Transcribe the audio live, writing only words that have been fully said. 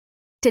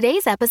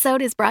Today's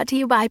episode is brought to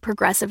you by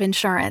Progressive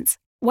Insurance.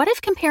 What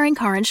if comparing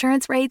car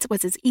insurance rates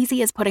was as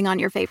easy as putting on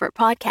your favorite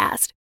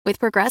podcast? With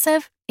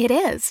Progressive, it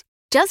is.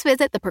 Just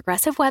visit the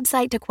Progressive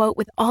website to quote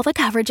with all the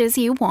coverages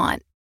you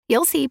want.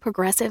 You'll see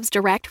Progressive's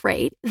direct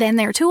rate, then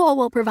their tool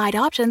will provide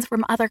options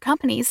from other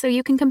companies so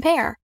you can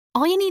compare.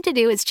 All you need to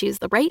do is choose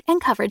the rate and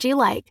coverage you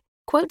like.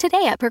 Quote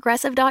today at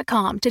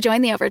Progressive.com to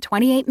join the over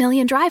 28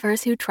 million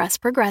drivers who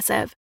trust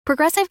Progressive.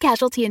 Progressive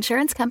Casualty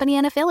Insurance Company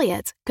and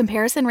Affiliates.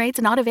 Comparison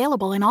rates not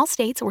available in all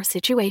states or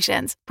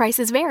situations.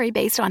 Prices vary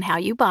based on how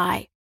you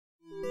buy.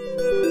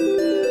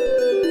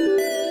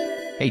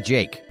 Hey,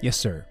 Jake. Yes,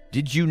 sir.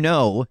 Did you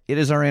know it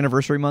is our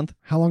anniversary month?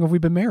 How long have we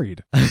been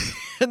married?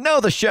 No,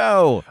 the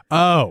show.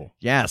 Oh.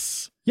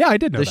 Yes. Yeah, I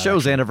did know the that.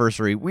 show's actually.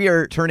 anniversary. We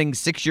are turning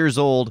 6 years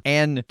old,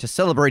 and to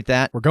celebrate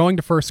that, We're going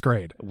to first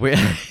grade. we're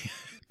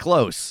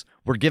close.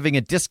 We're giving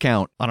a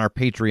discount on our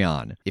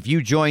Patreon. If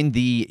you join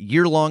the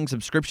year-long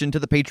subscription to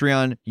the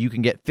Patreon, you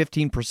can get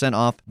 15%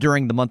 off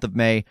during the month of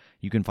May.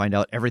 You can find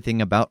out everything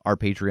about our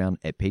Patreon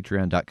at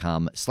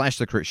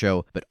patreon.com/The Crit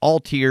Show. But all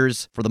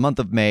tiers for the month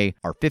of May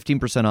are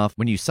 15% off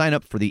when you sign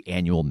up for the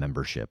annual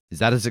membership. Is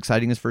that as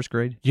exciting as first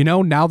grade? You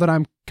know, now that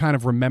I'm kind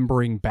of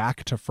remembering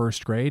back to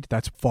first grade,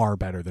 that's far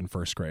better than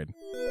first grade.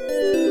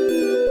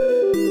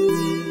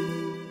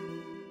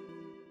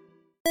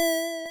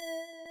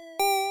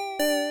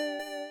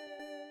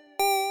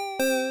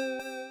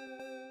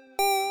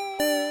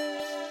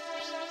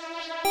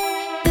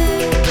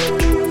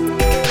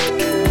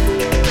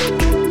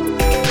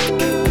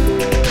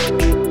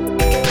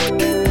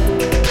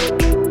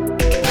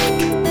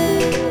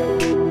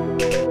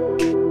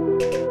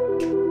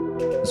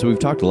 So we've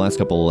talked the last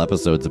couple of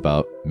episodes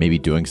about maybe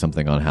doing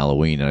something on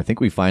Halloween, and I think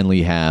we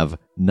finally have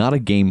not a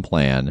game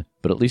plan,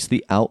 but at least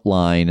the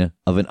outline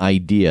of an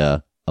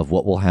idea of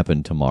what will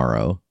happen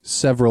tomorrow.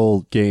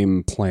 Several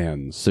game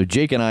plans. So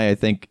Jake and I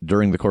think,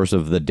 during the course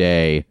of the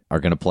day, are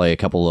going to play a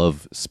couple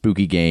of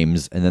spooky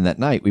games, and then that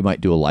night we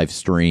might do a live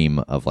stream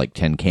of like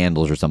 10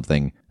 candles or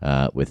something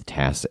with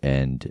Tass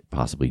and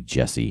possibly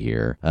Jesse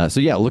here. So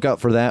yeah, look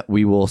out for that.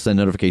 We will send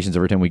notifications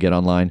every time we get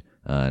online,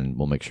 and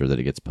we'll make sure that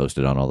it gets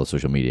posted on all the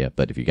social media.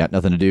 But if you got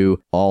nothing to do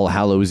all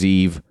Hallows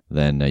Eve,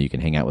 then you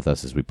can hang out with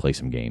us as we play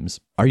some games.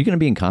 Are you going to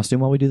be in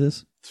costume while we do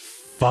this?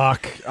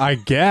 Fuck, I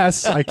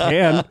guess I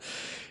can.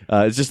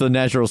 It's just a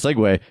natural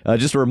segue.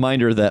 Just a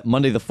reminder that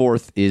Monday the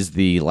 4th is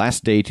the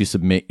last day to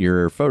submit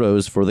your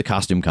photos for the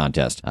costume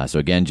contest. So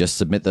again, just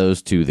submit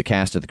those to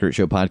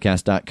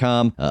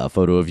thecast@thecritshowpodcast.com. A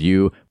photo of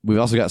you. We've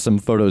also got some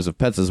photos of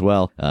pets as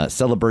well,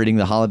 celebrating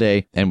the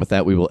holiday. And with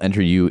that, we will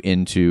enter you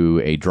into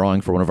a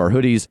drawing for one of our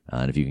hoodies.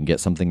 And if you can get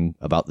something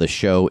about the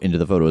show into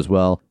the photo as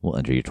well, we'll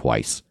enter you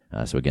twice.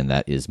 So again,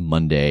 that is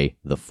Monday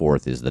the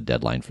 4th is the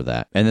deadline for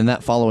that. And then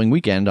that following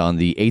weekend on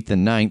the 8th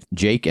and 9th,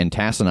 Jake and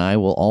Tass and I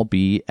will all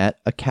be at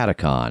a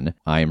Catacon.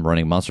 I am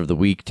running Monster of the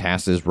Week,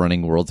 Tass is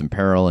running Worlds in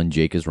Peril, and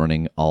Jake is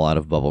running All Out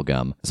of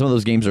Bubblegum. Some of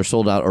those games are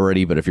sold out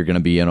already, but if you're going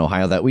to be in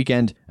Ohio that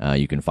weekend,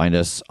 you can find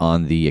us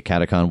on the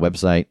Catacon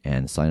website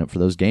and sign up for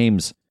those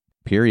games.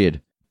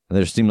 Period.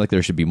 There seemed like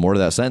there should be more to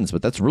that sentence,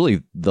 but that's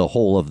really the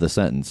whole of the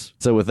sentence.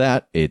 So with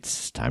that,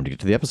 it's time to get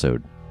to the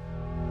episode.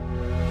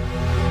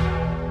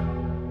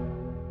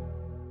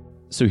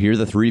 So here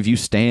the three of you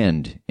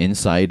stand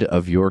inside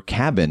of your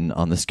cabin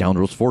on the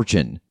Scoundrel's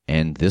Fortune,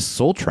 and this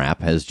soul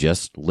trap has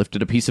just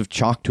lifted a piece of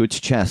chalk to its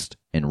chest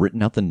and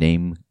written out the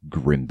name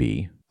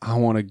Grimby. I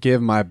want to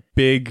give my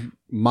big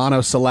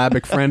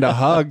monosyllabic friend a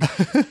hug.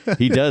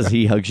 He does.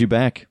 He hugs you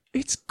back.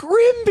 It's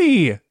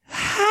Grimby!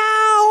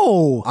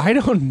 How? I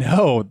don't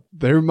know.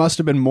 There must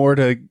have been more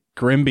to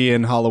Grimby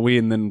and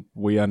Halloween than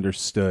we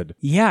understood.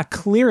 Yeah,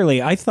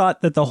 clearly. I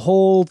thought that the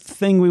whole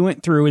thing we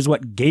went through is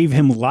what gave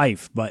him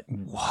life, but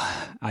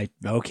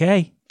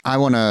okay. I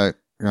want to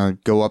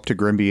go up to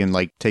Grimby and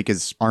like take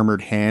his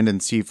armored hand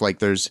and see if like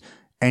there's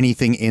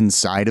anything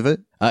inside of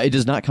it. It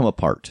does not come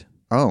apart.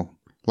 Oh,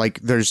 like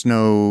there's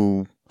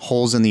no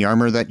holes in the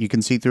armor that you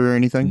can see through or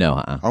anything?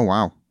 No. Oh,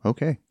 wow.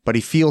 Okay. But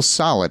he feels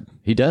solid.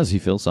 He does. He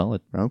feels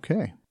solid.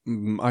 Okay.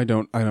 I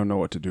don't know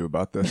what to do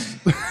about this.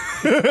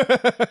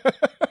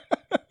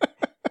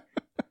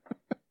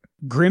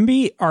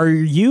 Grimby, are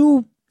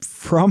you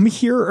from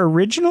here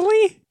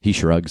originally? He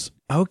shrugs.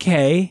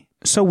 Okay.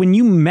 So when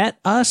you met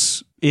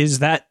us, is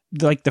that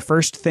like the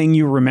first thing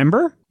you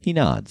remember? He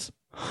nods.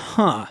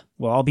 Huh.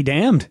 Well, I'll be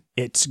damned.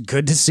 It's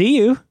good to see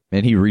you.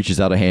 And he reaches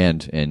out a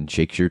hand and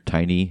shakes your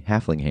tiny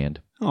halfling hand.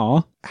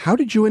 Aw. How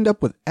did you end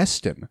up with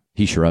Eston?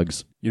 He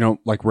shrugs. You don't,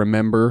 like,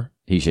 remember?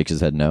 He shakes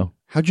his head no.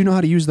 How'd you know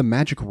how to use the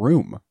magic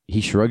room? He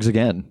shrugs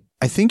again.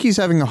 I think he's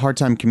having a hard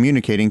time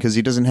communicating because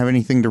he doesn't have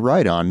anything to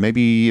write on.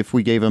 Maybe if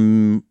we gave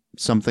him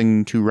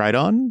something to write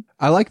on?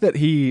 I like that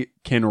he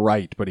can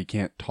write, but he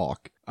can't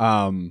talk.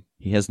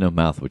 He has no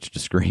mouth which to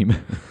scream.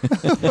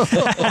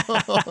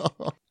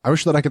 I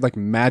wish that I could, like,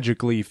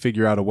 magically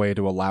figure out a way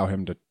to allow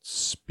him to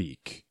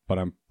speak, but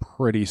I'm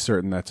pretty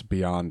certain that's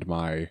beyond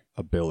my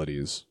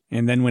abilities.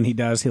 And then when he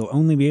does, he'll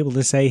only be able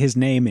to say his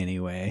name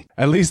anyway.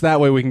 At least that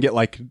way we can get,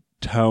 like,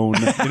 tone.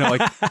 You know,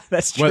 like...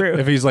 That's true.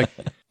 If he's like,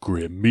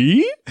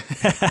 Grimby?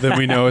 Then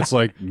we know it's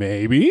like,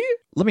 maybe?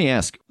 Let me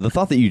ask, the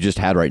thought that you just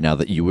had right now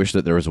that you wish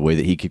that there was a way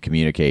that he could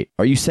communicate,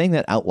 are you saying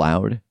that out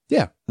loud?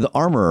 Yeah. The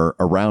armor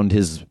around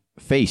his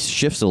face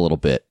shifts a little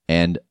bit,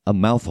 and a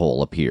mouth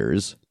hole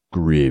appears.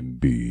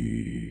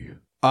 Grimby.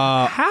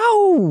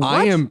 How? What?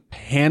 I am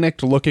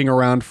panicked looking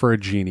around for a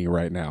genie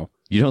right now.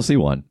 You don't see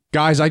one.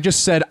 Guys, I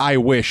just said I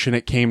wish and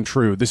it came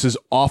true. This is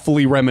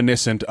awfully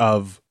reminiscent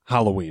of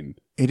Halloween.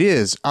 It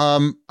is.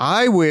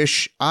 I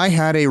wish I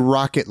had a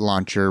rocket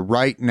launcher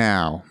right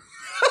now.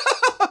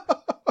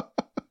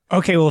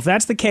 Okay, well, if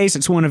that's the case,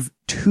 it's one of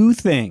two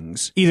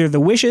things. Either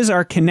the wishes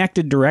are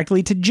connected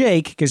directly to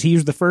Jake, because he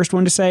was the first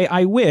one to say,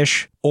 I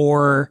wish,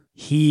 or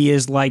he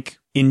is, like,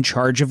 in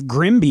charge of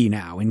Grimby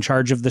now, in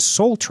charge of the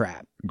soul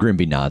trap.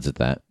 Grimby nods at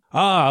that.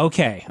 Ah,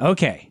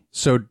 okay.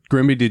 So,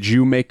 Grimby, did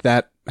you make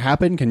that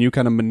happen? Can you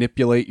kind of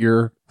manipulate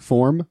your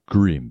form?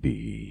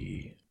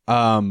 Grimby.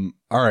 All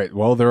right,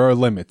 well, there are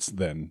limits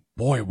then.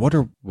 Boy, what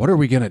are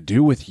we gonna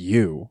do with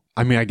you?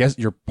 I mean, I guess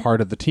you're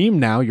part of the team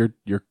now.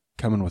 You're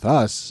coming with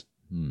us.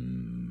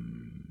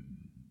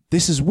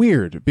 This is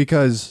weird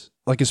because,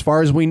 like, as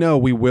far as we know,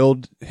 we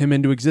willed him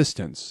into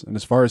existence. And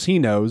as far as he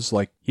knows,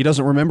 like, he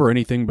doesn't remember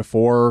anything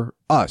before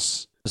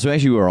us. So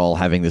as you are all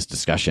having this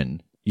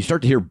discussion, you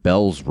start to hear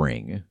bells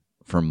ring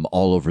from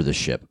all over the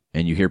ship,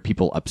 and you hear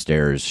people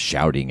upstairs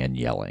shouting and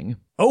yelling.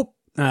 Oh,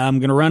 I'm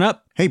going to run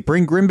up. Hey,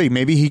 bring Grimby.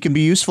 Maybe he can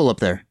be useful up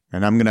there.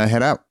 And I'm going to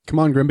head out. Come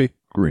on, Grimby.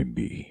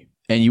 Grimby.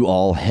 And you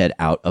all head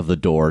out of the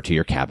door to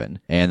your cabin.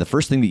 And the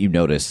first thing that you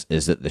notice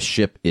is that the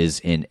ship is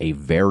in a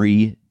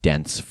very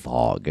dense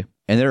fog.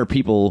 And there are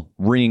people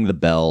ringing the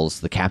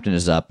bells. The captain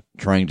is up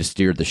trying to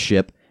steer the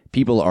ship.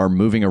 People are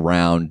moving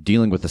around,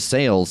 dealing with the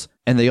sails,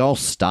 and they all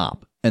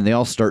stop. And they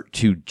all start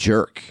to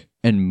jerk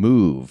and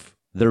move,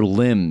 their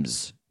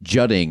limbs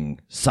jutting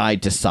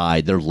side to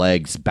side, their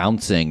legs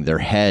bouncing, their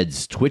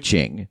heads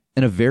twitching.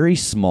 And a very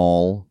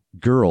small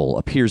girl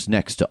appears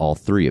next to all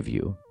three of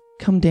you.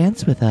 Come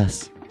dance with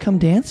us. Come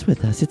dance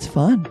with us. It's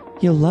fun.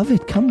 You'll love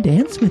it. Come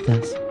dance with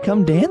us.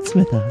 Come dance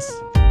with us.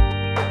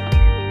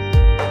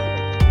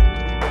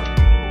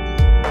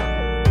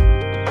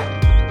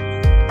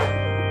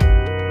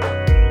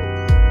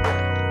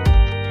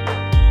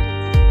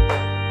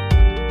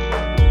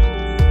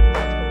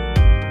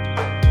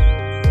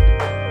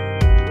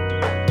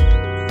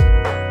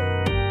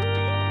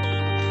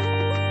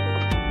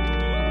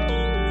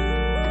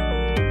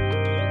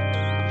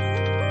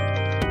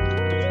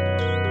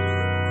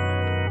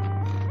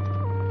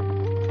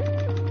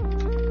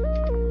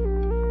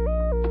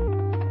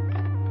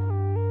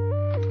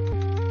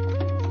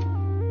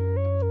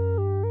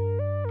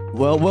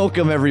 Well,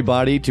 welcome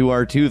everybody to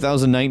our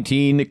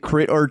 2019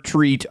 Crit or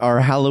Treat,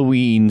 our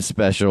Halloween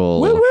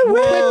special.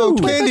 Woo!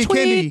 Tweet or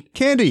tweet.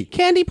 Candy.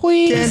 Candy,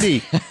 please.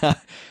 Candy.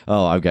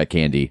 Oh, I've got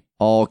candy.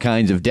 All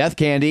kinds of death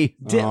candy.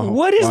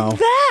 What is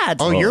that?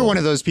 Oh, you're one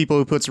of those people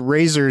who puts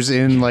razors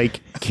in, like,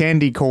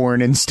 candy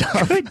corn and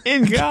stuff.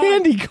 In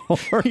candy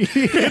corn.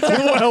 It's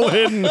well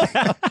hidden.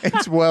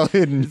 It's well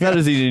hidden. That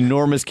is an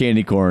enormous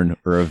candy corn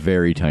or a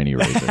very tiny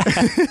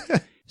razor.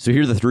 So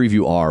here the three of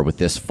you are with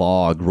this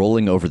fog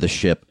rolling over the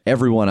ship.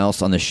 Everyone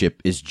else on the ship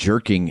is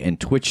jerking and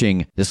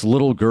twitching. This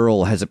little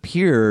girl has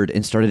appeared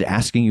and started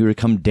asking you to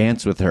come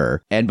dance with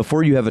her. And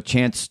before you have a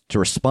chance to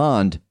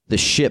respond, the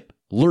ship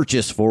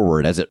lurches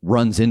forward as it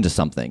runs into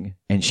something,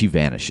 and she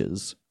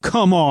vanishes.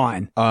 Come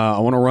on. I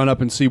want to run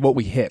up and see what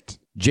we hit.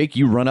 Jake,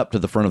 you run up to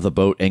the front of the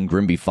boat, and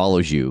Grimby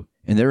follows you.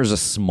 And there is a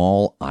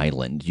small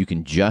island. You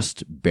can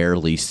just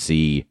barely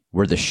see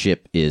where the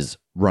ship is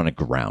run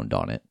aground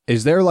on it.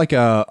 Is there like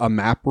a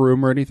map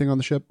room or anything on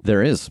the ship?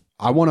 There is.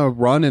 I want to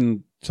run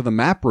into the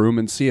map room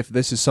and see if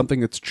this is something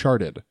that's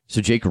charted.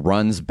 So Jake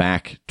runs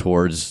back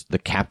towards the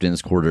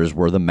captain's quarters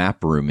where the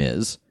map room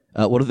is.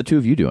 What are the two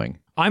of you doing?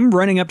 I'm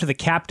running up to the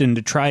captain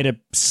to try to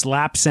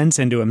slap sense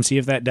into him, see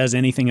if that does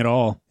anything at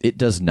all. It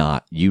does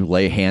not. You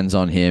lay hands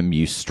on him,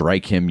 you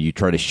strike him, you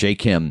try to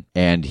shake him,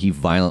 and he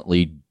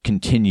violently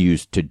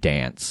continues to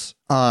dance.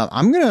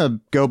 I'm going to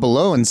go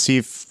below and see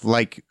if,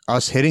 like,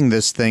 us hitting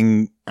this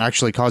thing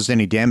actually caused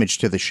any damage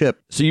to the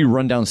ship. So you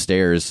run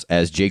downstairs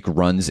as Jake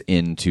runs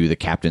into the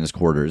captain's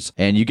quarters,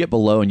 and you get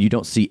below and you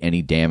don't see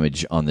any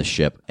damage on the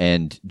ship.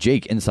 And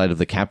Jake, inside of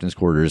the captain's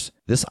quarters,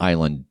 this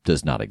island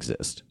does not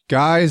exist.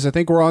 Guys, I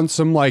think we're on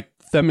some, like,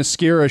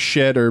 Themyscira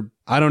shit, or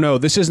I don't know.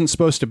 This isn't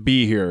supposed to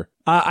be here.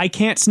 I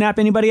can't snap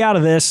anybody out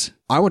of this.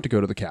 I want to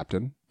go to the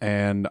captain,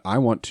 and I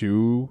want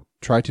to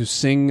try to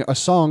sing a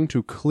song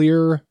to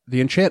clear the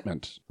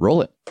enchantment.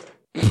 Roll it.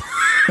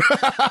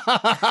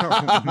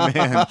 Oh,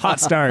 man. Hot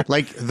start.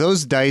 Like,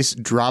 those dice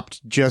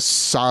dropped just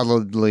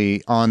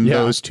solidly on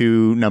those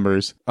two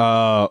numbers.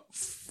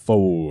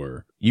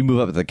 4. You move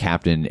up to the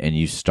captain and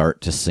you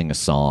start to sing a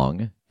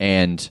song.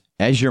 And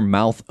as your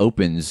mouth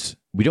opens,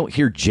 we don't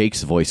hear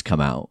Jake's voice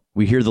come out.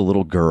 We hear the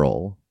little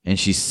girl, and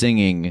she's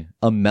singing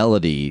a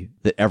melody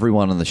that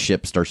everyone on the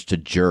ship starts to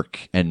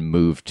jerk and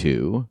move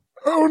to.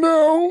 Oh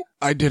no!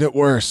 I did it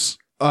worse.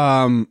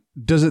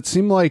 Does it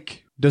seem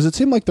like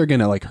they're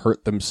gonna, like,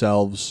 hurt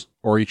themselves?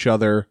 or each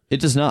other? It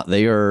does not.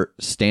 They are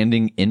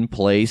standing in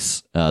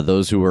place.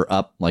 Those who are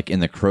up like in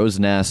the crow's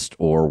nest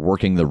or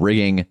working the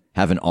rigging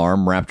have an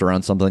arm wrapped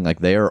around something. Like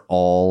they are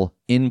all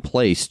in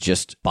place,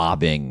 just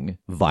bobbing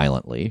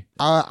violently.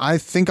 I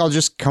think I'll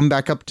just come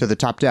back up to the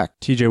top deck.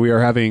 TJ, we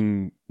are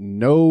having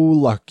no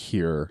luck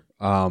here.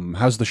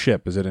 How's the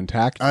ship? Is it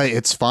intact?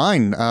 It's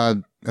fine.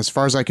 As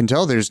far as I can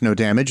tell, there's no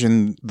damage,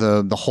 and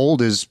the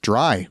hold is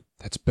dry.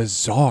 That's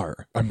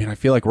bizarre. I mean, I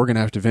feel like we're going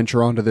to have to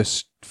venture onto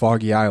this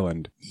foggy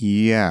island.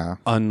 Yeah.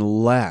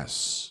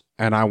 Unless,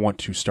 and I want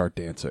to start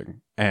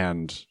dancing,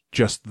 and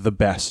just the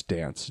best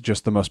dance,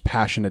 just the most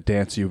passionate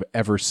dance you've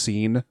ever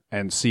seen,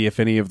 and see if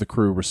any of the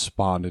crew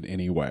respond in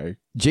any way.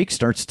 Jake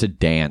starts to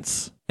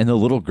dance, and the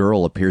little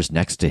girl appears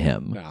next to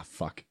him Ah,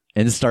 fuck.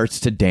 and starts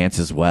to dance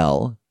as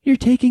well. You're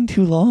taking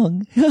too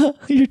long.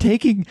 You're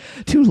taking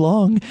too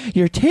long.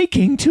 You're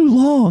taking too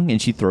long.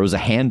 And she throws a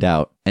hand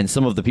out, and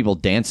some of the people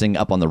dancing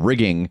up on the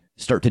rigging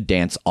start to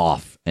dance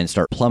off and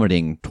start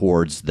plummeting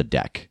towards the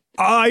deck.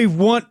 I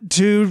want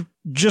to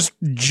just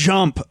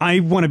jump.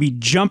 I want to be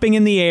jumping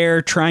in the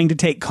air, trying to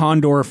take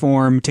condor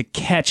form to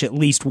catch at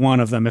least one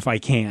of them if I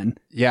can.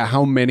 Yeah,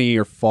 how many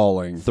are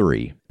falling?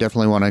 3.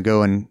 Definitely want to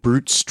go and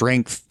brute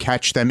strength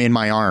catch them in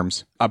my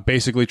arms.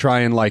 Basically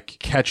try and like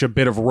catch a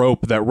bit of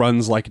rope that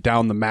runs like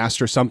down the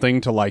mast or something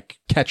to like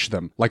catch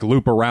them, like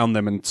loop around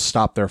them and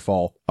stop their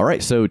fall. All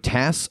right, so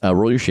Tass,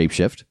 roll your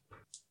shapeshift.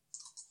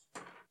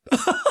 No!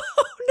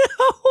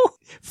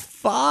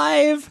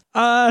 5.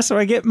 So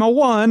I get my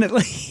 1 at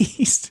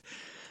least.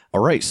 All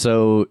right,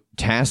 so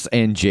Tass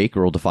and Jake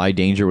roll Defy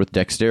Danger with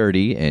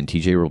Dexterity, and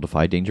TJ roll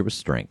Defy Danger with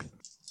Strength.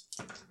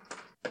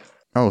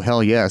 Oh,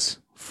 hell yes.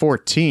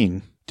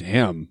 14.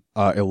 Damn.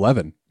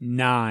 11.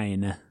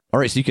 9. All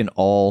right, so you can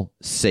all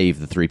save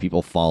the 3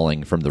 people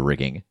falling from the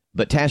rigging.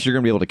 But Tass, you're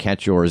going to be able to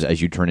catch yours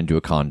as you turn into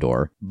a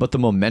condor. But the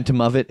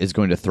momentum of it is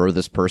going to throw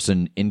this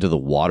person into the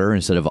water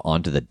instead of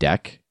onto the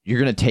deck. You're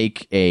going to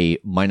take a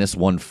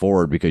 -1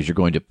 forward because you're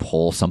going to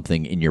pull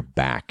something in your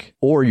back.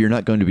 Or you're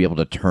not going to be able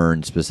to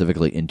turn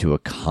specifically into a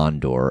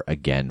condor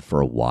again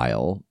for a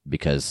while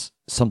because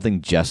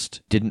something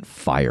just didn't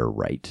fire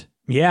right.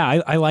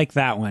 Yeah, I like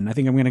that one. I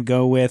think I'm going to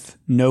go with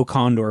no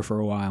condor for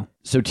a while.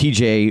 So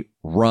TJ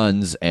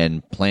runs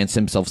and plants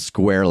himself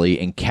squarely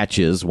and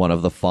catches one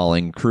of the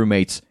falling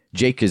crewmates.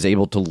 Jake is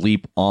able to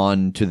leap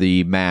on to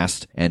the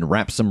mast and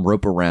wrap some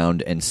rope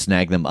around and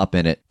snag them up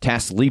in it.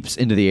 Tass leaps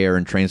into the air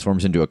and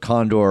transforms into a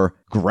condor,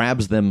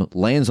 grabs them,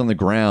 lands on the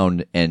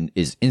ground, and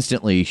is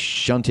instantly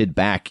shunted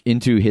back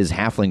into his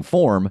halfling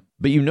form.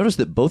 But you notice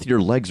that both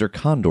your legs are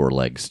condor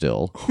legs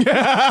still.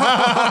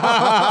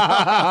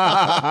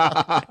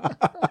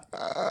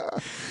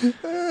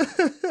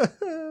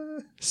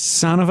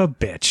 Son of a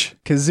bitch.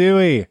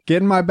 Kazooie,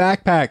 get in my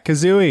backpack.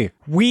 Kazooie.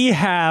 We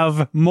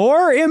have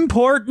more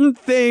important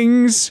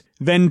things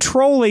than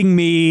trolling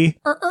me.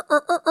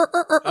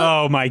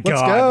 Oh my God.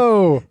 Let's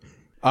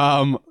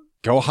go.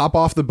 Go hop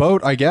off the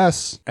boat, I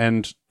guess,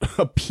 and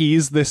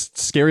appease this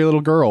scary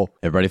little girl.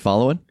 Everybody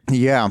following?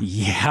 Yeah.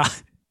 Yeah.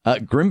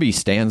 Grimby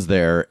stands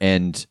there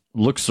and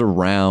looks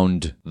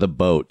around the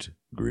boat.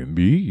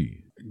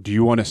 Grimby. Do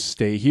you want to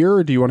stay here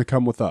or do you want to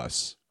come with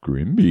us?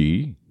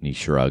 Grimby. He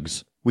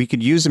shrugs. We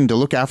could use him to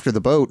look after the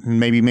boat and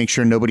maybe make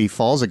sure nobody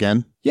falls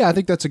again. Yeah, I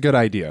think that's a good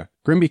idea.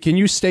 Grimby, can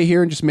you stay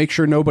here and just make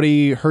sure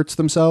nobody hurts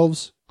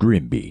themselves?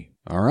 Grimby.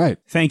 All right.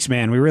 Thanks,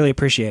 man. We really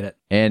appreciate it.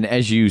 And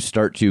as you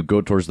start to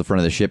go towards the front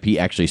of the ship, he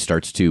actually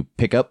starts to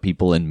pick up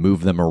people and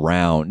move them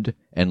around.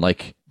 And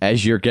like,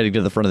 as you're getting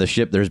to the front of the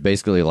ship, there's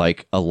basically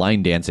like a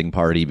line dancing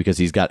party because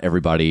he's got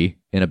everybody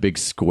in a big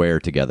square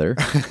together.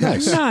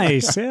 Nice.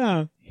 Nice,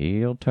 yeah.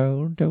 Heel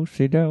toe,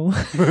 do-si-do.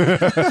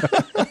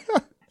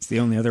 It's the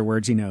only other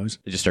words he knows.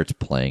 It just starts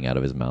playing out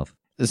of his mouth.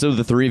 So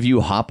the 3 of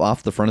you hop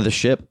off the front of the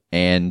ship,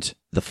 and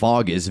the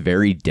fog is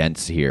very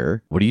dense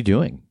here. What are you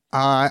doing?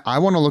 I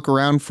want to look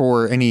around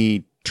for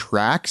any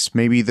tracks.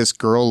 Maybe this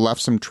girl left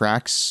some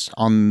tracks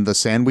on the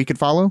sand we could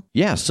follow.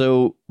 Yeah,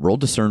 so roll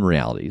Discern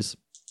Realities.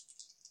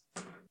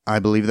 I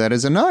believe that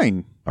is a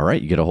 9. All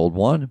right, you get a hold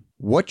 1.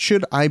 What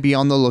should I be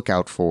on the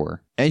lookout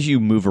for? As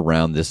you move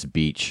around this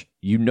beach,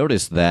 you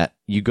notice that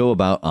you go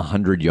about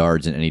 100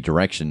 yards in any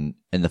direction,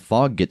 and the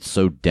fog gets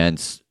so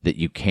dense that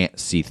you can't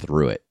see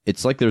through it.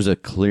 It's like there's a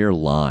clear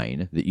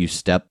line that you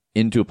step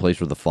into a place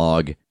where the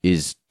fog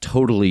is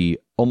totally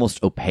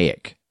almost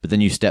opaque. But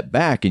then you step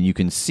back and you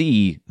can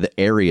see the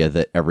area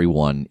that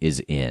everyone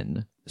is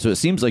in. So it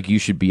seems like you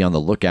should be on the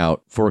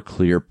lookout for a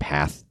clear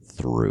path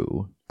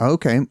through.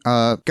 Okay.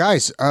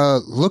 Guys,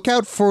 look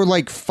out for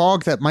like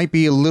fog that might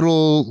be a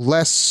little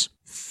less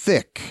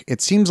thick.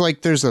 It seems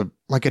like there's a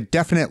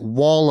definite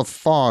wall of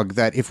fog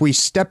that if we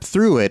step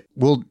through it,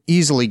 we'll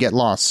easily get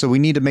lost. So we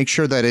need to make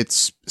sure that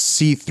it's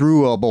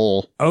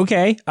see-throughable.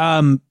 Okay.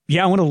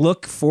 Yeah, I want to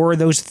look for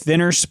those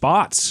thinner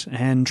spots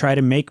and try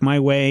to make my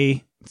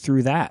way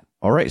through that.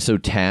 All right, so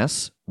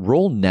Tass,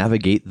 roll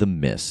Navigate the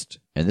Mist.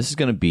 And this is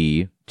going to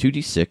be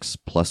 2d6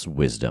 plus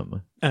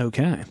Wisdom.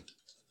 Okay.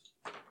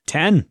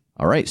 10.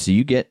 All right, so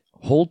you get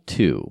hold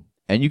 2.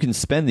 And you can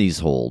spend these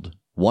hold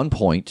 1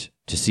 point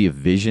to see a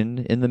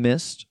vision in the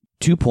mist,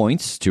 2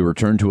 points to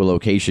return to a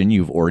location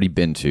you've already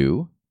been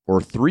to,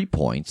 or 3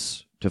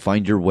 points to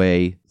find your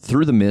way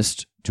through the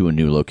mist to a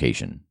new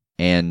location.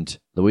 And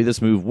the way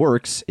this move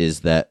works is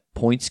that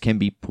points can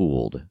be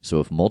pooled. So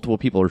if multiple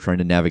people are trying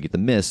to navigate the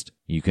mist,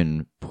 you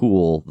can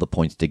pool the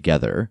points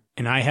together.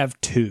 And I have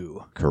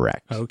 2.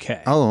 Correct.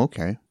 Okay. Oh,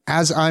 okay.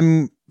 As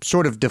I'm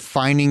sort of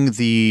defining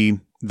the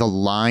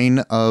line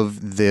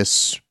of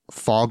this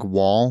fog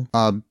wall,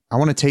 I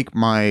want to take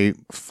my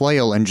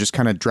flail and just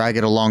kind of drag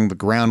it along the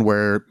ground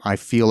where I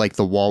feel like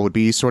the wall would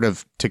be, sort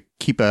of to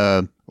keep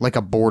a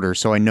border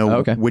so I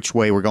know which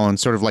way we're going,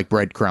 sort of like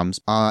breadcrumbs.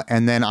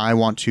 And then I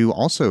want to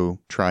also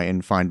try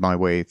and find my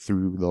way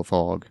through the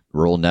fog.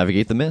 Roll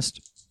navigate the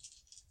mist.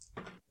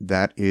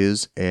 That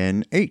is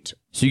an 8.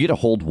 So you get a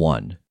hold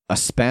 1. A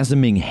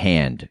spasming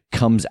hand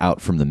comes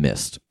out from the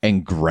mist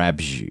and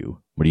grabs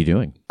you. What are you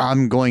doing?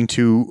 I'm going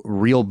to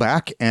reel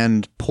back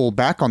and pull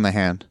back on the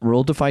hand.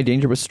 Roll defy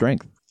danger with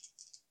strength.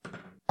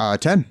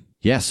 10.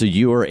 Yeah, so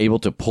you are able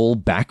to pull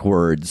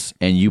backwards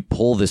and you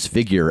pull this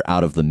figure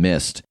out of the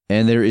mist.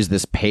 And there is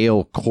this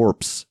pale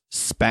corpse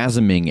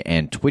spasming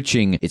and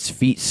twitching, its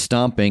feet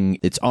stomping,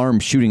 its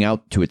arms shooting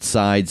out to its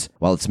sides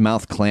while its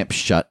mouth clamps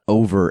shut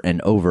over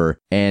and over.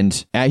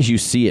 And as you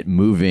see it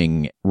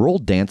moving, roll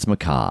Dance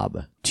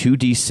Macabre.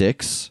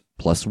 2d6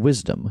 plus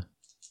wisdom.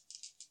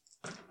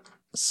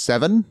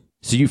 7.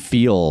 So you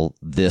feel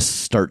this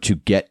start to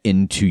get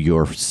into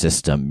your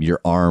system. Your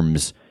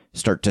arms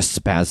start to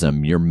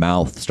spasm. Your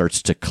mouth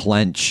starts to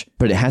clench,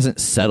 but it hasn't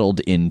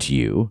settled into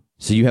you.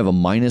 So you have a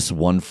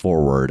 -1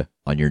 forward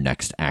on your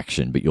next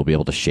action, but you'll be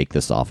able to shake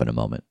this off in a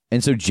moment.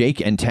 And so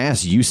Jake and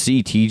Tass, you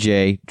see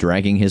TJ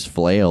dragging his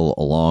flail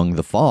along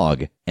the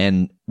fog,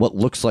 and what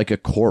looks like a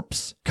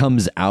corpse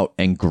comes out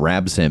and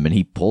grabs him, and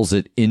he pulls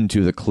it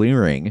into the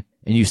clearing,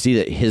 and you see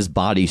that his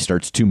body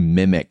starts to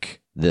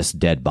mimic this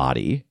dead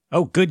body.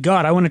 Oh, good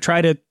God. I want to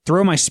try to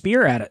throw my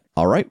spear at it.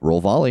 All right,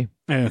 roll volley.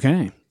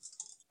 Okay.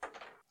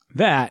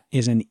 That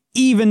is an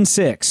even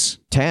 6.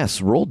 Tass,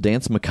 roll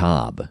Dance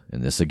Macabre,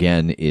 and this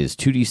again is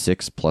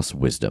 2d6 plus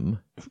wisdom.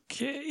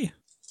 Okay.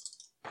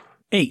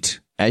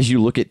 8. As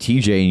you look at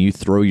TJ and you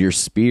throw your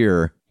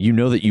spear, you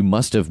know that you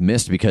must have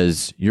missed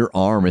because your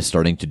arm is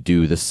starting to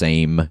do the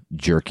same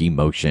jerky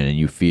motion, and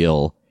you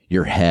feel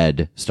your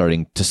head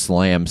starting to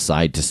slam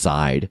side to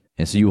side.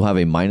 And so you have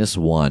a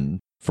 -1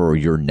 for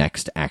your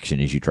next action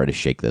as you try to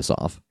shake this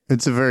off.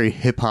 It's a very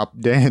hip-hop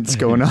dance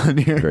going on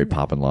here. Very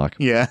pop and lock.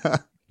 Yeah.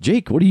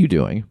 Jake, what are you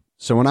doing?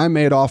 So when I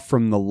made off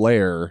from the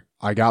lair,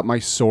 I got my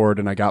sword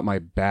and I got my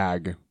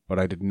bag, but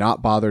I did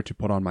not bother to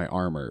put on my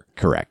armor.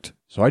 Correct.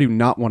 So I do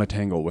not want to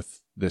tangle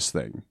with this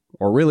thing,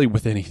 or really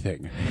with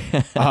anything.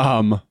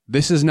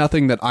 This is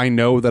nothing that I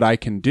know that I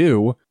can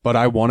do, but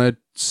I want to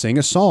sing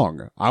a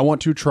song. I want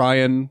to try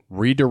and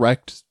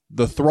redirect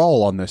the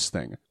thrall on this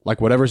thing.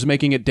 Like whatever's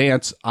making it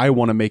dance, I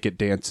want to make it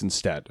dance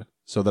instead,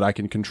 so that I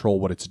can control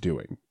what it's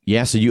doing.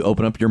 Yeah, so you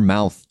open up your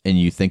mouth and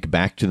you think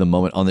back to the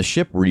moment on the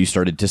ship where you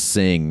started to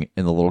sing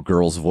and the little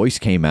girl's voice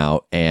came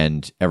out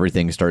and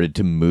everything started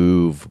to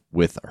move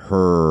with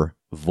her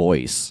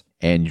voice.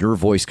 And your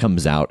voice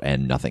comes out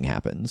and nothing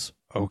happens.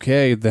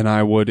 Okay, then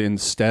I would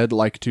instead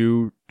like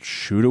to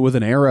shoot it with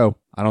an arrow.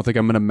 I don't think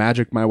I'm going to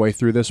magic my way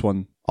through this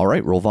one. All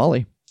right, roll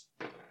volley.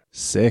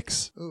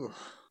 6.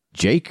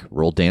 Jake,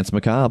 roll Dance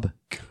Macabre.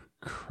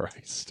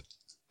 Christ.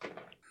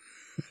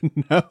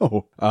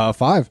 No.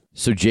 5.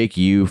 So Jake,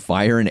 you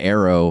fire an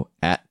arrow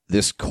at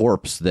this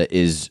corpse that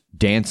is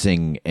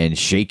dancing and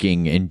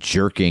shaking and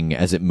jerking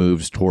as it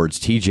moves towards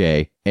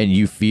TJ, and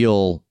you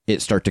feel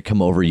it start to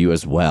come over you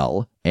as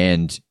well.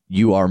 And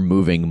you are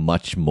moving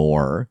much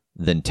more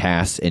than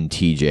Tass and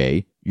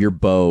TJ. Your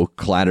bow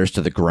clatters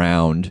to the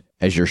ground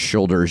as your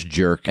shoulders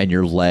jerk and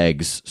your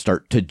legs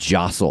start to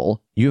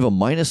jostle. You have a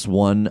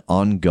 -1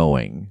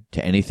 ongoing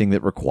to anything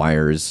that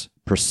requires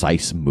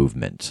precise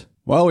movement.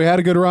 Well, we had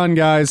a good run,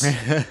 guys.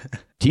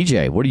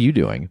 TJ, what are you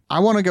doing? I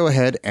want to go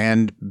ahead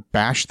and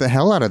bash the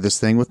hell out of this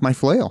thing with my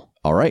flail.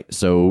 All right,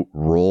 so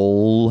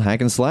roll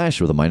hack and slash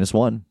with a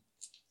 -1.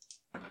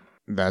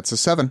 That's a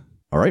 7.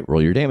 All right,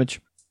 roll your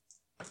damage.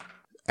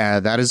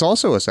 That is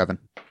also a 7.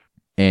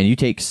 And you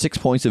take 6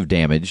 points of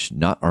damage,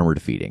 not armor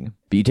defeating.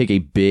 But you take a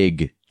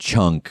big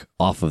chunk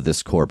off of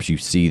this corpse. You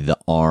see the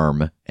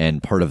arm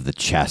and part of the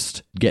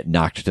chest get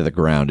knocked to the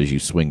ground as you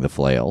swing the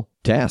flail.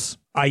 Tass.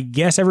 I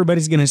guess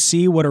everybody's going to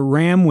see what a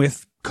ram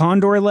with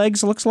condor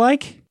legs looks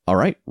like. All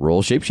right,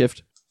 roll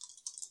shapeshift.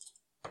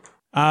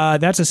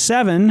 That's a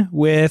 7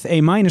 with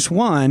a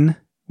 -1,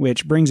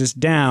 which brings us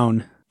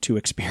down to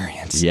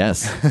experience.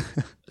 Yes.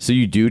 So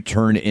you do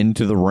turn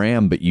into the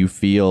ram, but you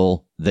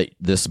feel that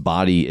this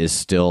body is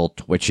still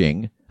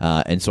twitching.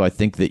 And so I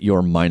think that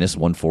your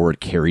 -1 forward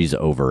carries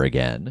over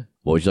again.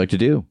 What would you like to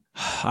do?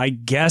 I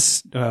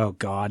guess, oh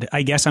God,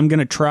 I guess I'm going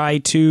to try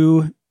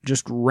to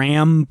just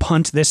ram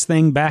punt this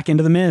thing back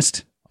into the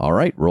mist. All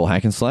right, roll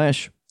hack and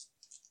slash.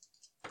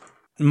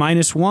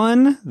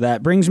 -1,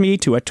 that brings me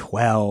to a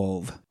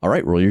 12. All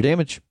right, roll your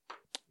damage.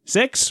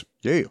 6.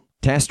 Yeah.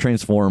 Tass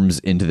transforms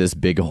into this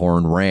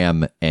bighorn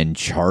ram and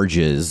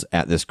charges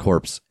at this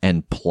corpse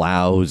and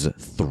plows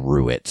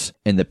through it,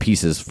 and the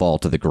pieces fall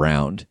to the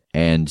ground.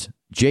 And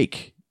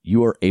Jake,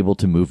 you are able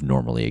to move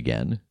normally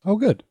again. Oh,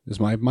 good. Is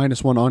my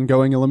 -1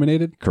 ongoing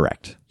eliminated?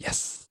 Correct.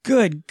 Yes.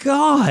 Good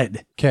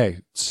God. Okay,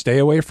 stay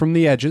away from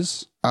the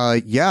edges.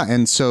 Yeah,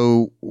 and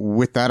so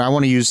with that, I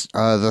want to use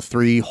the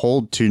 3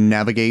 hold to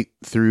navigate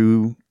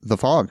through the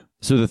fog.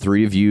 So the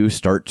 3 of you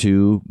start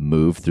to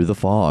move through the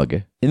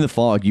fog. In the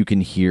fog, you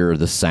can hear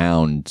the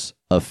sounds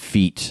of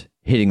feet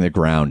hitting the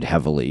ground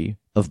heavily,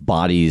 of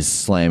bodies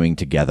slamming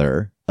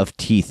together, of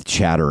teeth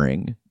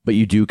chattering. But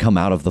you do come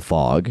out of the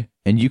fog,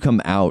 and you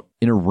come out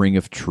in a ring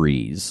of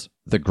trees.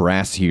 The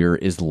grass here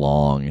is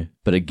long,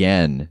 but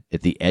again,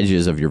 at the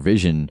edges of your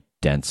vision,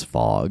 dense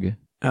fog.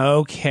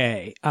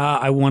 Okay.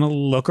 I want to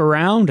look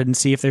around and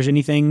see if there's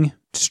anything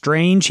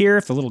strange here,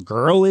 if the little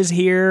girl is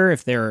here,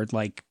 if there are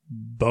like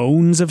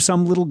bones of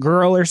some little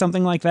girl or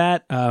something like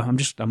that.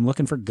 I'm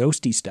looking for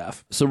ghosty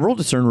stuff. So roll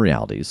discern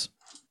realities.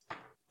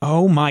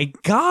 Oh my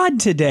God,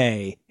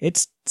 today.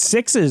 It's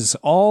 6s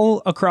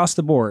all across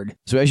the board.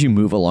 So as you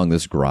move along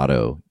this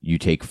grotto, you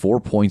take 4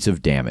 points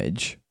of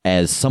damage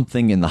as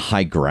something in the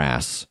high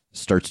grass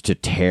starts to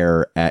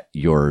tear at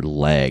your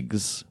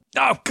legs.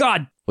 Oh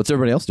God. What's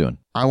everybody else doing?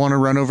 I want to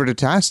run over to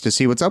Tass to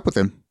see what's up with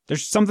him.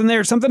 There's something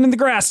there, something in the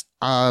grass.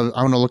 I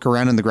want to look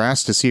around in the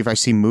grass to see if I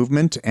see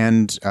movement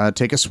and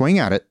take a swing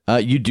at it.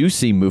 You do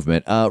see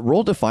movement.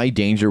 Roll Defy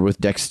Danger with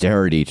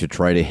Dexterity to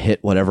try to hit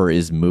whatever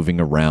is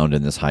moving around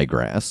in this high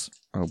grass.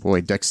 Oh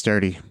boy,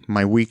 dexterity,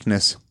 my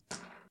weakness.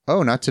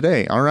 Oh, not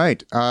today. All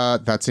right,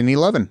 that's an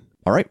 11.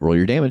 All right, roll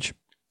your damage.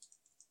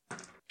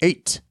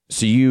 8.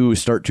 So you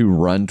start to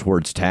run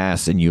towards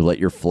Tass and you let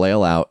your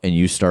flail out and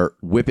you start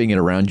whipping it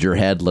around your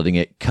head, letting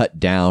it cut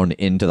down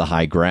into the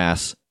high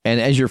grass. And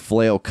as your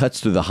flail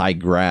cuts through the high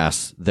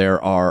grass, there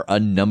are a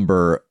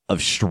number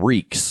of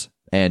shrieks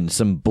and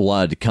some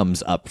blood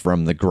comes up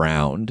from the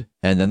ground.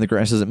 And then the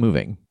grass isn't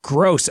moving.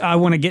 Gross. I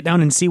want to get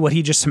down and see what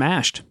he just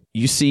smashed.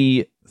 You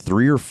see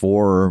 3 or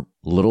 4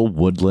 little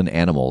woodland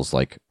animals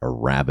like a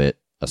rabbit,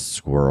 a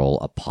squirrel,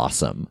 a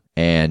possum.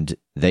 And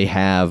they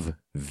have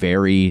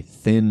very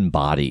thin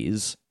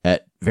bodies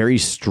at very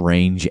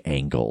strange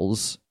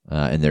angles.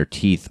 And their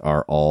teeth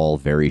are all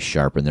very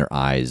sharp and their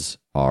eyes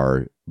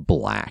are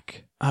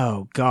black.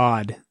 Oh,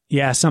 God.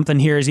 Yeah, something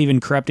here is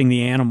even corrupting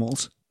the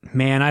animals.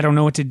 Man, I don't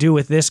know what to do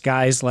with this,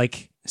 guys.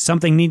 Like,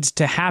 something needs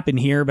to happen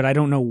here, but I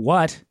don't know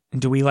what.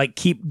 Do we, like,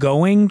 keep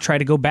going? Try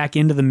to go back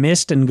into the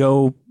mist and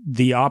go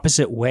the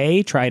opposite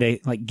way? Try to,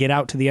 like, get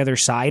out to the other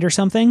side or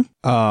something?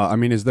 I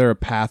mean, is there a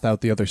path out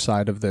the other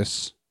side of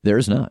this? There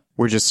is not.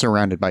 We're just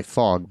surrounded by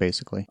fog,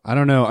 basically. I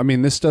don't know. I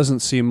mean, this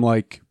doesn't seem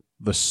like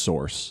the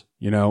source.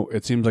 You know,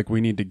 it seems like we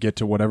need to get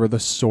to whatever the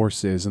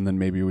source is, and then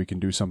maybe we can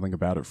do something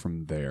about it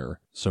from there.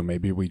 So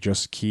maybe we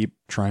just keep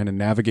trying to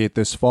navigate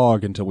this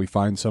fog until we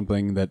find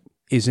something that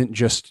isn't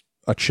just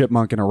a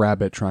chipmunk and a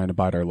rabbit trying to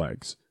bite our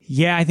legs.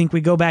 Yeah, I think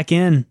we go back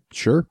in.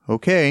 Sure.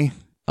 Okay.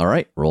 All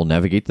right, roll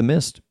Navigate the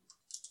Mist.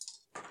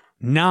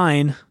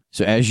 9.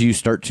 So as you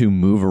start to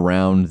move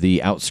around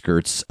the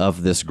outskirts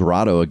of this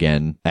grotto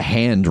again, a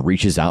hand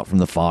reaches out from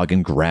the fog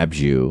and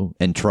grabs you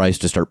and tries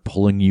to start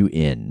pulling you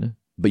in.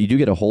 But you do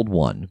get a hold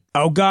 1.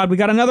 Oh, God, we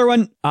got another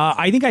one.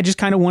 I think I just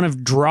kind of want to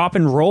drop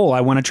and roll.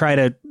 I want to try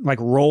to, like,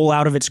 roll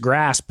out of its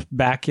grasp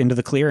back into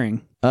the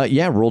clearing.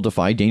 Yeah, roll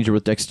Defy Danger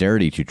with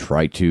Dexterity to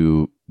try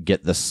to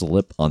get the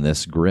slip on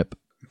this grip.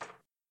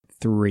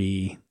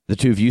 3. The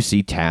 2 of you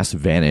see Tass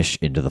vanish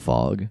into the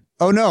fog.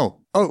 Oh, no.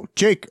 Oh,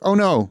 Jake. Oh,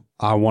 no.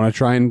 I want to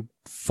try and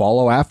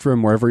follow after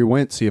him wherever he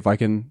went, see if I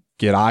can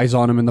get eyes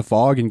on him in the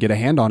fog and get a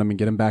hand on him and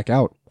get him back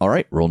out. All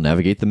right, roll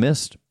Navigate the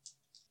Mist.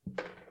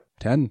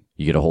 10.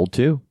 You get a hold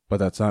 2. But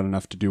that's not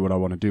enough to do what I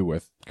want to do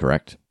with.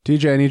 Correct.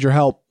 TJ, I need your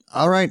help.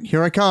 All right,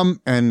 here I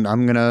come, and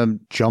I'm going to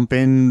jump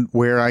in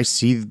where I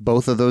see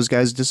both of those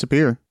guys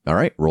disappear. All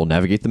right, roll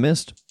Navigate the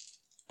Mist.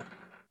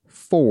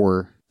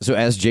 4. So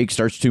as Jake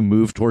starts to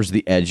move towards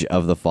the edge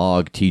of the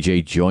fog,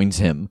 TJ joins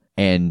him,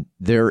 and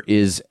there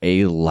is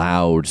a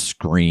loud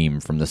scream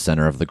from the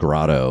center of the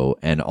grotto,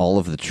 and all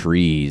of the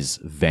trees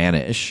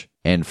vanish.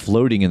 And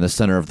floating in the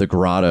center of the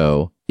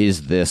grotto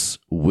is this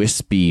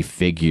wispy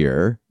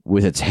figure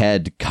with its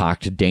head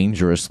cocked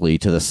dangerously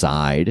to the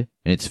side,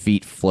 and its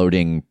feet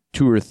floating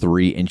 2 or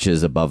 3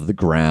 inches above the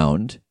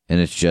ground, and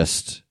it's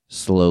just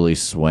slowly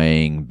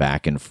swaying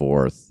back and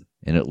forth,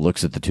 and it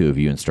looks at the 2 of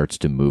you and starts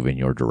to move in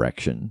your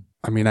direction.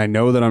 I mean, I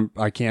know that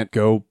I can't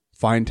go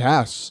find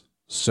Tass,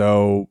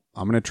 so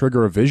I'm going to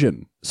trigger a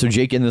vision. So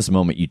Jake, in this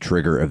moment, you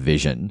trigger a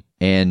vision,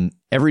 and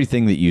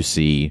everything that you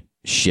see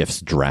shifts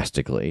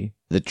drastically.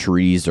 The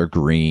trees are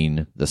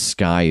green, the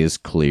sky is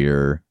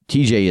clear,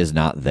 TJ is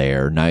not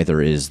there,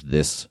 neither is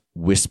this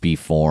wispy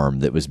form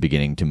that was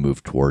beginning to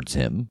move towards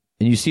him.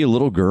 And you see a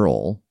little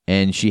girl,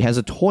 and she has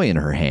a toy in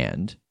her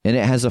hand, and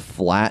it has a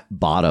flat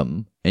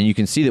bottom, and you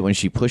can see that when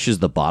she pushes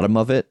the bottom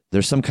of it,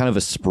 there's some kind of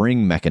a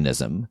spring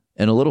mechanism,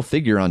 and a little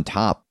figure on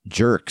top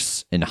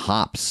jerks and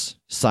hops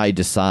side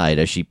to side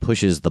as she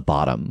pushes the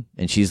bottom,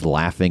 and she's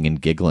laughing and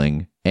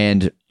giggling.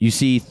 And you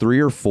see 3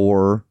 or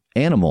 4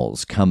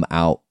 animals come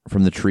out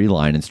from the tree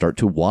line and start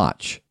to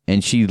watch.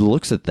 And she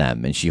looks at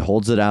them and she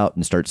holds it out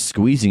and starts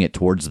squeezing it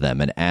towards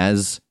them. And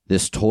as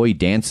this toy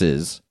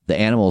dances, the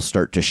animals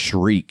start to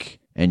shriek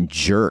and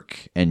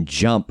jerk and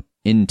jump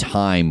in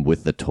time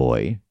with the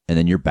toy. And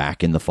then you're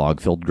back in the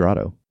fog-filled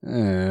grotto.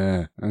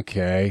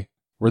 Okay.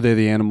 Were they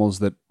the animals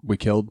that we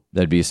killed?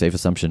 That'd be a safe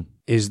assumption.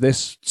 Is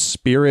this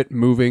spirit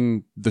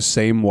moving the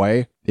same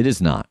way? It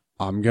is not.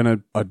 I'm going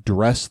to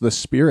address the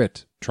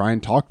spirit. Try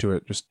and talk to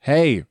it. Just,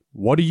 hey,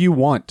 what do you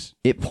want?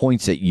 It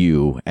points at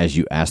you as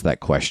you ask that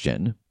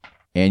question,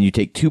 and you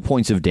take 2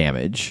 points of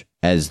damage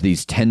as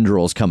these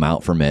tendrils come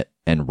out from it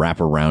and wrap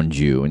around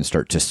you and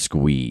start to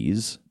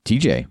squeeze.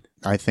 TJ.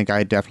 I think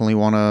I definitely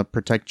want to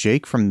protect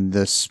Jake from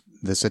this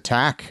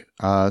attack.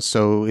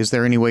 So is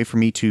there any way for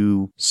me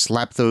to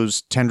slap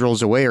those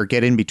tendrils away or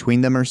get in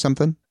between them or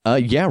something?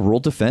 Yeah, roll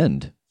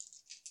defend.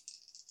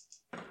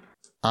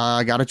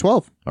 I got a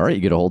 12. All right,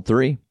 you get a hold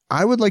 3.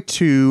 I would like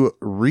to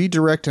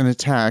redirect an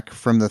attack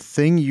from the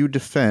thing you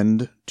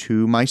defend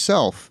to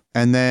myself.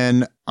 And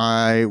then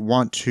I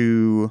want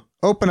to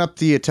open up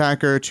the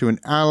attacker to an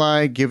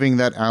ally, giving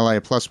that ally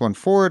a +1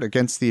 forward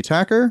against the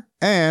attacker.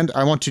 And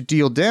I want to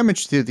deal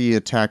damage to the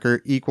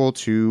attacker equal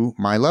to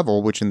my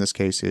level, which in this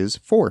case is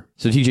 4.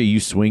 So TJ, you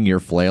swing your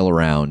flail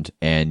around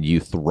and you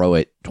throw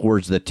it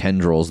towards the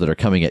tendrils that are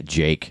coming at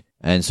Jake.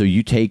 And so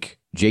you take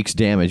Jake's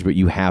damage, but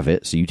you have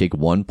it. So you take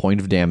 1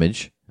 point of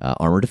damage.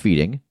 Armor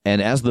defeating.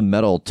 And as the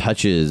metal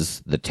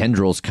touches the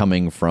tendrils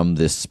coming from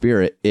this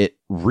spirit, it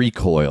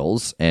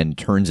recoils and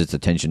turns its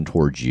attention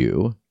towards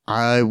you.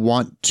 I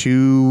want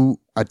to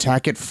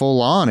attack it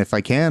full on if I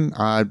can.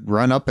 I'd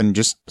run up and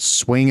just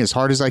swing as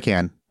hard as I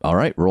can. All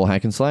right, roll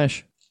hack and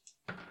slash.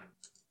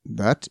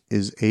 That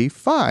is a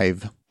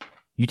 5.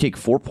 You take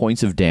 4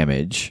 points of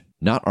damage,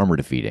 not armor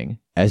defeating,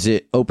 as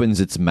it opens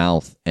its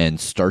mouth and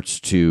starts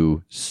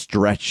to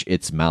stretch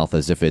its mouth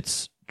as if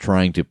it's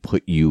trying to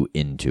put you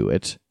into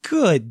it.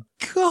 Good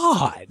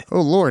God. Oh,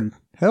 Lord.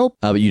 Help.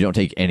 But you don't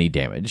take any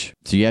damage.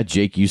 So yeah,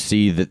 Jake, you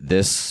see that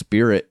this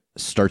spirit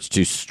starts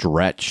to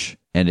stretch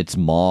and its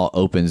maw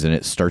opens and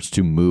it starts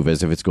to move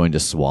as if it's going to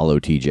swallow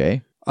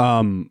TJ.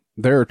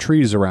 There are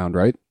trees around,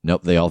 right?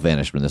 Nope, they all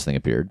vanished when this thing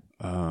appeared.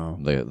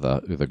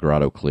 The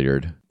grotto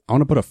cleared. I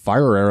want to put a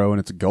fire arrow in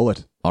its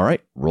gullet. All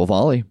right, roll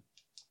volley.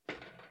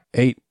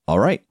 8. All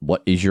right,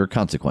 what is your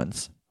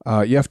consequence?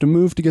 You have to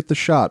move to get the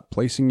shot,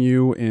 placing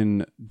you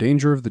in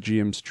danger of the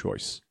GM's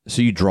choice.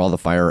 So you draw the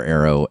fire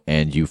arrow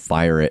and you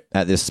fire it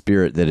at this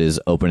spirit that is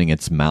opening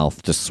its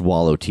mouth to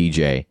swallow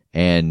TJ.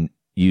 And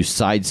you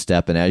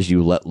sidestep, and as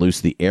you let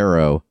loose the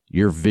arrow,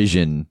 your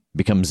vision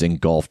becomes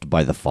engulfed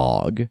by the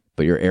fog.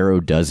 But your arrow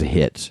does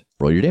hit.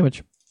 Roll your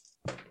damage.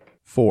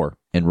 4.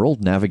 And roll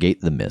navigate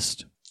the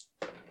mist.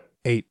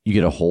 8. You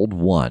get a hold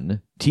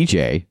 1.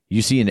 TJ,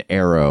 you see an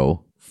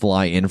arrow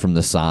fly in from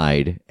the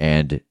side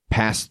and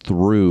pass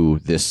through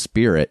this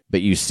spirit,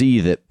 but you see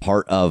that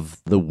part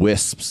of the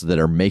wisps that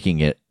are making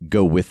it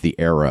go with the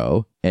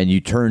arrow, and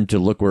you turn to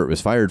look where it was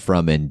fired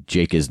from, and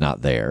Jake is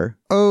not there.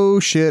 Oh,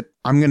 shit.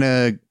 I'm going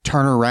to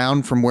turn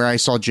around from where I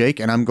saw Jake,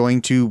 and I'm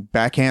going to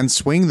backhand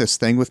swing this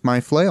thing with my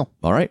flail.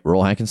 All right,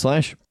 roll hack and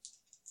slash.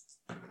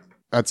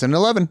 That's an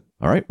 11.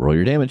 All right, roll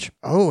your damage.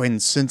 Oh,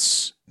 and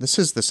since this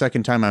is the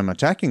second time I'm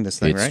attacking this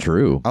thing, It's right?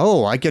 true.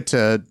 Oh, I get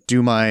to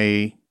do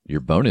my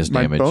Bonus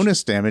damage. My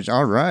bonus damage.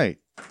 All right.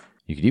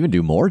 You could even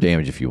do more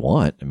damage if you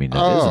want. I mean,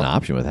 that is an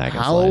option with hack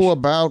and slash. How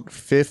about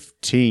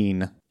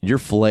 15? Your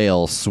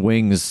flail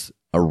swings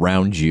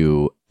around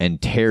you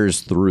and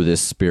tears through this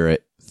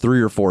spirit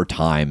 3 or 4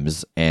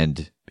 times,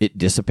 and it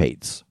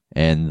dissipates.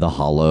 And the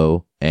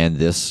hollow and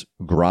this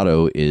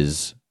grotto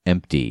is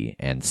empty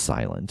and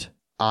silent.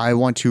 I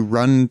want to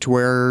run to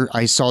where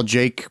I saw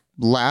Jake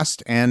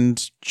last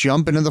and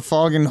jump into the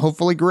fog and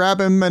hopefully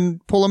grab him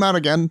and pull him out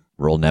again.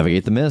 Roll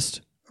navigate the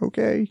mist.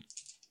 Okay.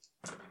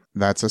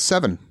 That's a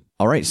 7.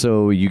 All right,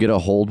 so you get a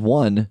hold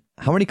 1.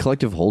 How many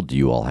collective hold do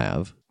you all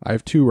have? I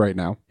have 2 right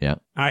now. Yeah.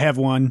 I have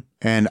 1.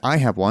 And I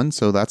have 1,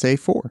 so that's a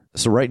 4.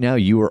 So right now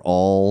you are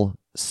all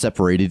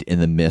separated in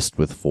the mist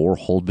with 4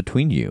 hold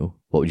between you.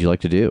 What would you like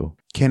to do?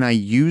 Can I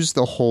use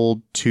the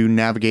hold to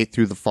navigate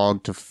through the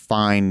fog to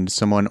find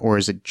someone, or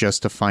is it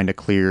just to find a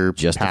clear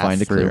Just to path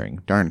find a through?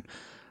 clearing. Darn.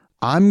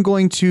 I'm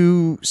going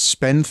to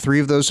spend 3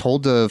 of those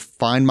hold to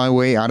find my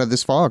way out of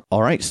this fog.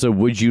 All right, so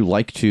would you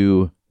like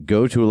to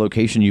go to a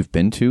location you've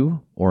been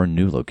to or a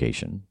new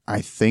location?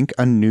 I think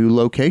a new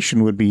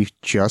location would be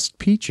just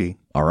peachy.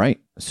 All right,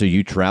 so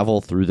you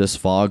travel through this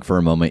fog for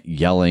a moment,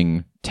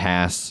 yelling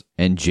Tass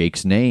and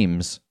Jake's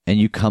names, and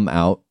you come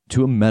out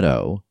to a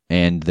meadow,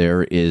 and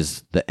there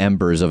is the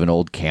embers of an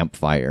old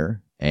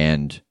campfire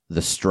and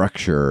the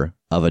structure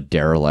of a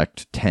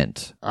derelict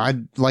tent.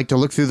 I'd like to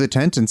look through the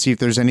tent and see if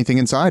there's anything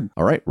inside.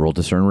 All right, roll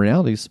discern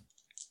realities.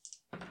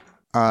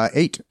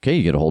 8. Okay,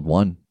 you get a hold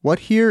 1. What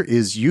here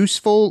is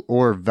useful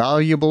or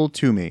valuable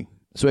to me?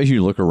 So as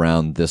you look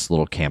around this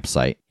little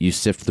campsite, you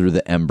sift through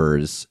the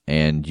embers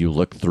and you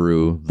look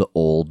through the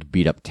old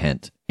beat up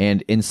tent.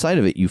 And inside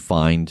of it, you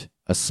find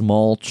a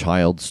small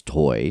child's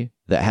toy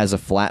that has a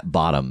flat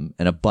bottom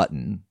and a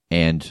button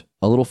and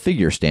a little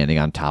figure standing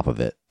on top of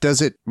it.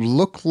 Does it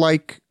look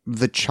like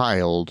the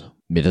child?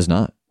 It does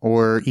not.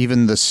 Or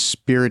even the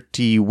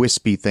spirity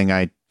wispy thing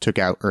I took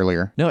out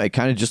earlier? No, it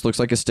kind of just looks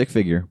like a stick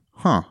figure.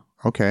 Huh.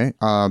 Okay.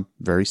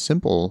 Very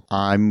simple.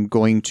 I'm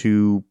going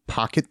to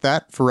pocket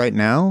that for right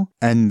now,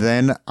 and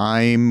then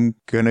I'm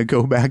gonna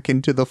go back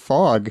into the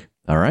fog.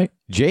 All right.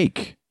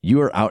 Jake,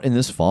 you are out in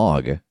this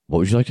fog. What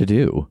would you like to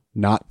do?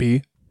 Not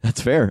be.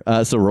 That's fair.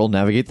 So roll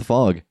navigate the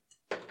fog.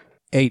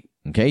 8.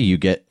 Okay, you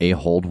get a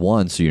hold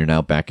 1, so you're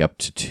now back up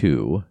to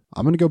 2.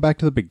 I'm going to go back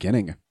to the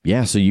beginning.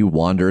 Yeah, so you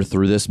wander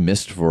through this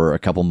mist for a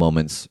couple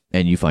moments,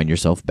 and you find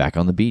yourself back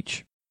on the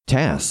beach.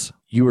 Tass,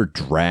 you are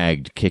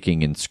dragged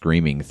kicking and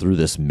screaming through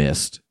this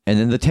mist, and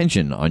then the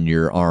tension on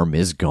your arm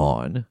is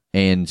gone,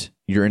 and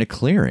you're in a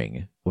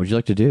clearing. What would you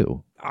like to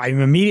do?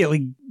 I'm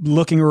immediately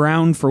looking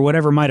around for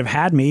whatever might have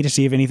had me to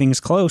see if anything's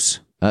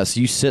close.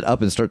 So you sit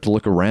up and start to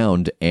look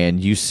around,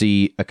 and you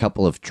see a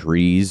couple of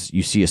trees,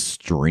 you see a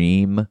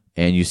stream,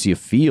 and you see a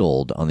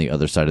field on the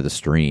other side of the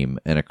stream.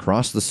 And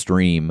across the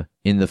stream,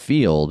 in the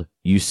field,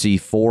 you see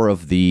 4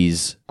 of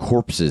these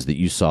corpses that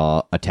you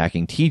saw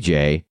attacking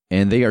TJ,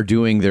 and they are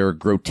doing their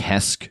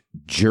grotesque,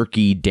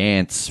 jerky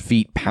dance,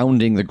 feet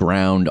pounding the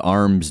ground,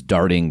 arms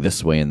darting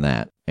this way and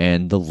that.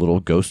 And the little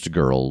ghost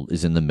girl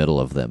is in the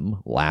middle of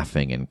them,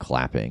 laughing and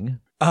clapping.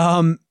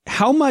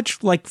 How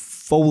much like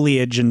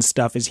foliage and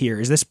stuff is here?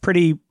 Is this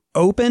pretty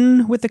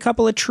open with a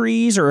couple of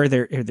trees, or are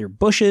there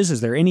bushes? Is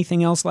there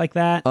anything else like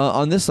that?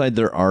 On this side,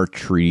 there are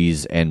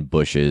trees and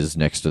bushes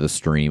next to the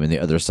stream, and the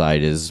other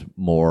side is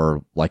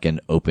more like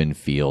an open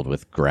field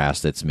with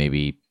grass that's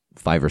maybe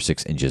 5 or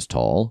 6 inches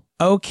tall.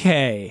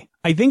 Okay.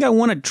 I think I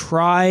want to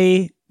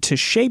try to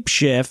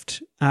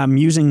shapeshift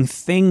using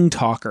Thing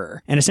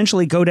Talker and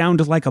essentially go down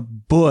to like a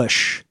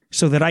bush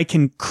so that I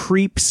can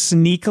creep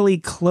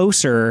sneakily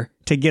closer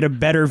to get a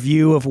better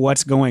view of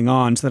what's going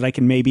on, so that I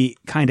can maybe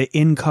kind of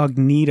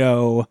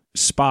incognito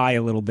spy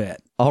a little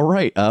bit. All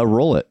right,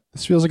 roll it.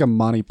 This feels like a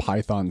Monty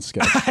Python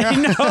sketch.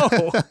 I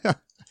know.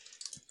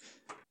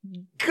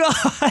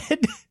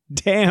 God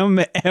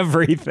damn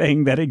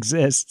everything that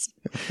exists.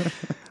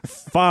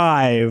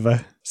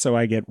 5. So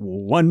I get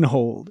 1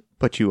 hold.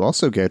 But you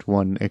also get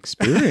 1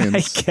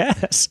 experience. I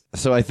guess.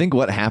 So I think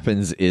what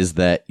happens is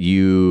that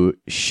you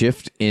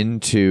shift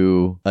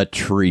into a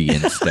tree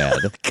instead.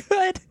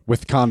 Good.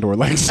 With condor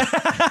legs.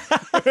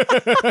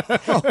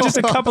 Just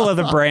a couple of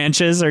the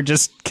branches are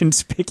just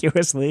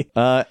conspicuously.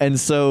 And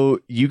so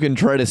you can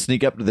try to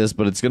sneak up to this,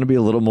 but it's going to be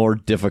a little more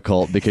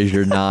difficult because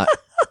you're not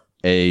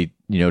a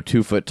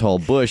 2-foot tall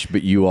bush,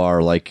 but you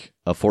are like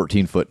a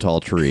 14-foot tall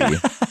tree.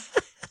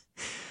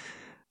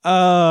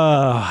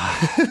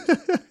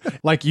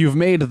 Like you've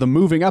made the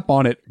moving up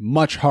on it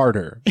much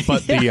harder,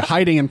 but the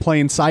hiding in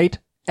plain sight,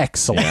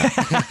 excellent.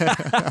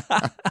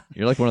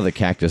 You're like one of the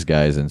cactus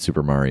guys in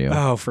Super Mario.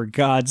 Oh, for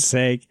God's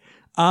sake.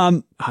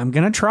 I'm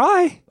going to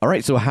try. All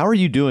right, so how are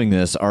you doing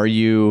this? Are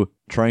you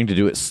trying to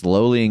do it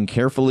slowly and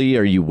carefully?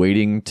 Are you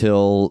waiting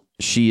till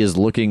she is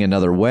looking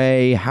another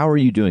way? How are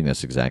you doing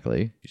this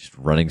exactly? Just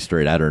running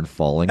straight at her and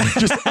falling?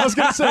 I was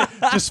going to say,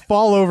 just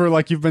fall over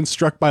like you've been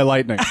struck by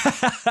lightning.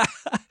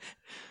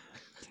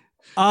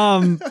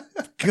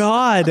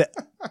 God,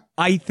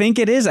 I think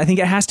it is. I think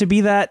it has to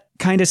be that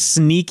kind of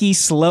sneaky,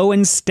 slow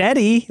and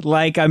steady.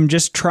 Like I'm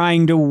just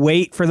trying to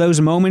wait for those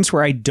moments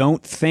where I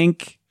don't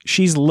think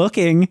she's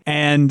looking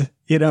and,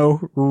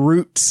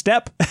 root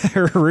step.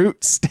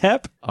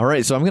 All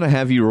right, so I'm going to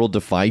have you roll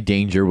Defy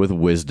Danger with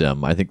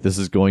Wisdom. I think this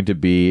is going to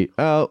be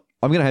I'm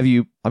going to have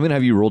you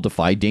roll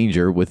Defy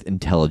Danger with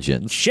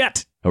Intelligence.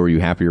 Shit. Oh, were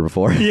you happier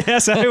before?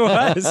 Yes, I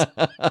was.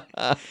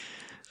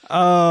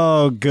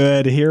 Oh,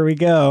 good. Here we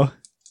go.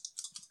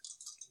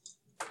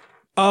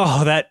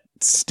 Oh, that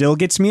still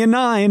gets me a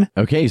 9.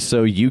 Okay,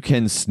 so you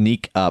can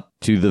sneak up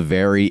to the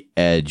very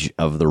edge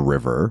of the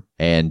river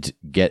and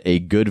get a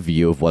good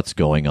view of what's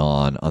going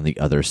on the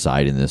other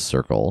side in this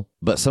circle.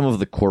 But some of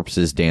the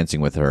corpses dancing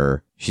with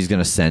her, she's going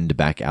to send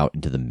back out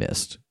into the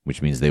mist,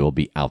 which means they will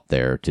be out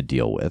there to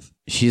deal with.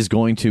 She's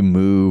going to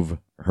move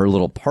her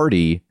little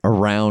party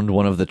around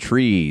one of the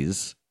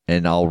trees,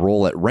 and I'll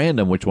roll at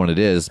random which one it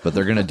is, but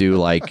they're going to do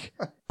like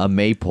a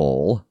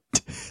maypole.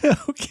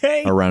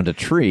 Okay. Around a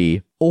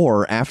tree,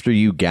 or after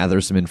you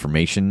gather some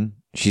information,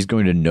 she's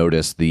going to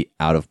notice the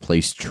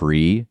out-of-place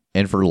tree,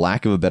 and for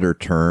lack of a better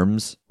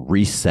terms,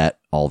 reset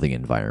all the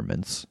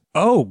environments.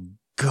 Oh,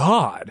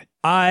 God.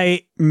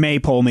 I may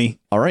pull me.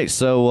 All right,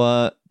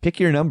 so pick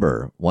your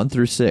number, 1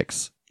 through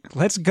 6.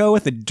 Let's go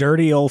with a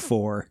dirty old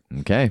 4.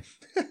 Okay.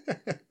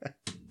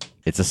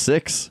 It's a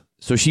 6.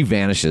 So she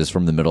vanishes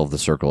from the middle of the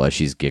circle as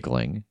she's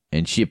giggling,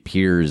 and she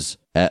appears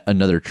at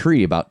another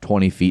tree about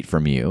 20 feet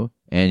from you.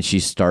 And she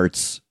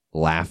starts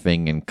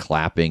laughing and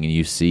clapping, and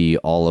you see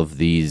all of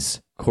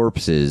these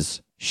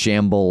corpses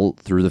shamble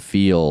through the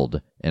field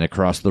and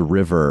across the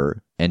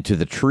river and to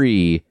the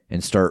tree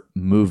and start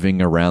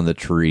moving around the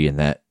tree in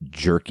that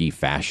jerky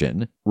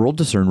fashion. Roll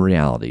discern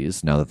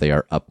realities now that they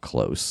are up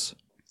close.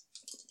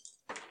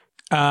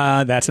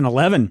 That's an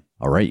 11.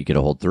 All right, you get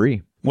a hold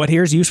 3. What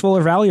here is useful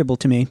or valuable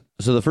to me?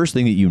 So the first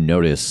thing that you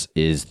notice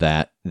is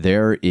that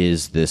there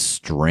is this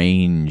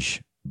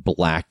strange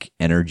black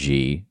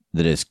energy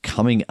that is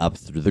coming up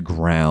through the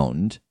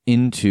ground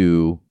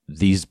into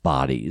these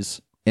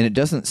bodies. And it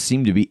doesn't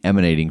seem to be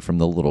emanating from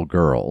the little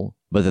girl,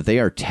 but that they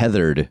are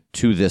tethered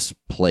to this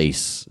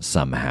place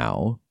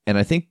somehow. And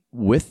I think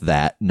with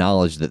that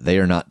knowledge that they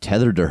are not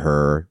tethered to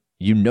her,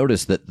 you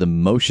notice that the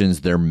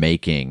motions they're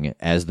making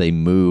as they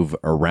move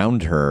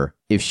around her,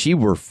 if she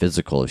were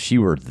physical, if she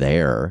were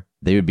there,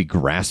 they would be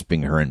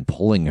grasping her and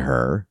pulling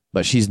her,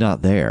 but she's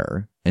not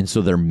there. And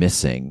so they're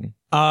missing.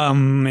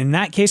 In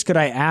that case, could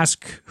I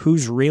ask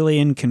who's really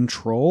in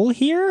control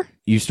here?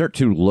 You start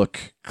to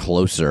look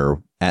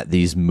closer at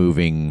these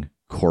moving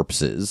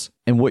corpses,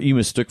 and what you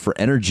mistook for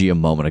energy a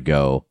moment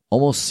ago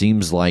almost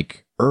seems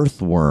like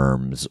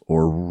earthworms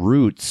or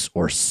roots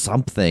or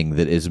something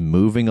that is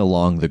moving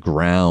along the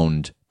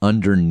ground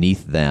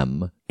underneath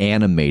them,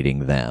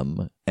 animating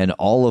them. And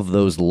all of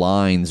those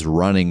lines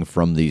running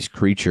from these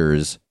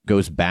creatures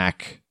goes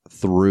back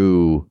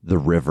through the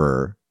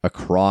river,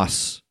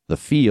 across the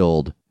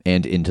field,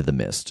 and into the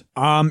mist.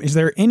 Is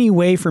there any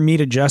way for me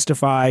to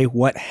justify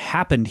what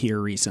happened here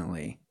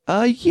recently?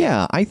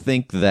 Yeah, I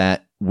think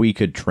that we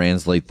could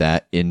translate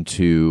that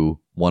into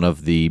one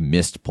of the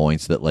mist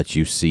points that lets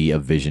you see a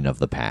vision of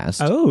the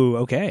past. Oh,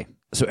 okay.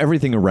 So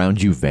everything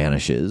around you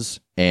vanishes,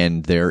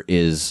 and there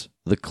is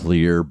the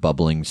clear,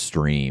 bubbling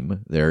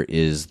stream. There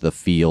is the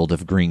field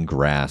of green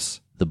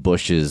grass, the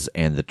bushes,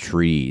 and the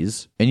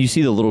trees. And you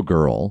see the little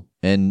girl,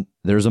 and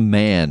there's a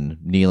man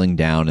kneeling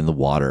down in the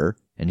water,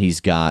 and he's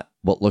got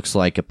what looks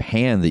like a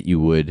pan that you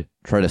would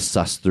try to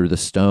suss through the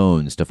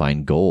stones to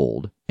find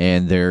gold.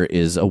 And there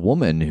is a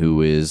woman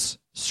who is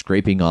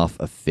scraping off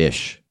a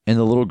fish, and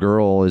the little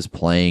girl is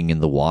playing in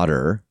the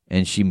water,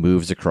 and she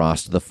moves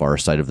across to the far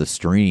side of the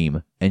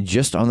stream. And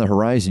just on the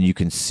horizon, you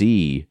can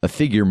see a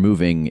figure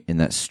moving in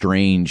that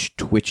strange,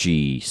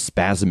 twitchy,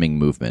 spasming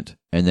movement.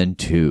 And then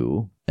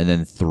 2, and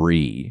then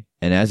 3.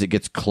 And as it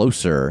gets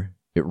closer,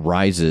 it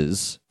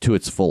rises to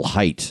its full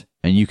height,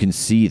 and you can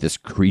see this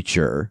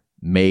creature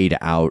made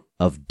out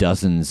of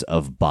dozens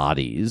of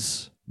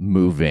bodies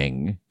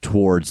moving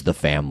towards the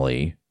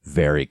family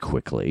very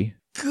quickly.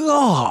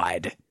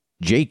 God!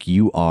 Jake,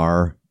 you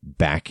are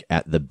back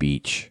at the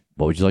beach.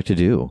 What would you like to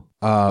do?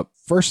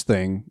 First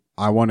thing,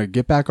 I want to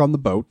get back on the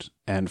boat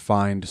and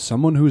find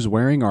someone who's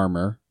wearing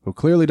armor, who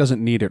clearly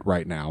doesn't need it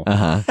right now,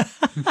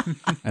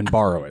 and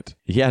borrow it.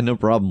 Yeah, no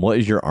problem. What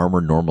is your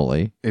armor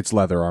normally? It's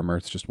leather armor.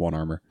 It's just 1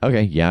 armor.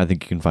 Okay, yeah, I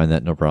think you can find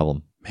that, no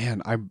problem.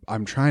 Man,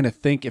 I'm trying to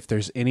think if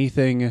there's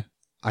anything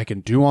I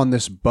can do on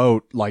this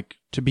boat, like,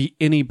 to be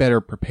any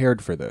better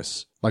prepared for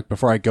this. Like,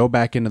 before I go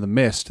back into the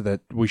mist,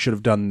 that we should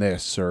have done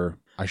this, or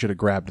I should have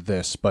grabbed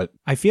this, but...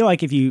 I feel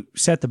like if you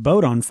set the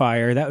boat on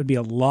fire, that would be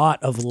a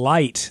lot of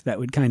light that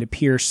would kind of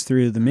pierce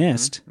through the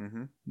mist.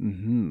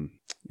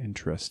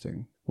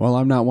 Interesting. Well,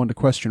 I'm not one to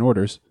question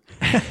orders.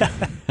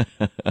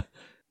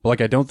 But,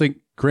 like, I don't think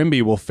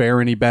Grimby will fare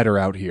any better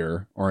out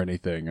here or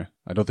anything.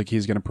 I don't think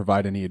he's going to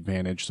provide any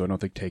advantage, so I don't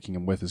think taking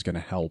him with is going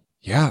to help.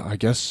 Yeah, I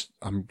guess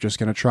I'm just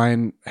going to try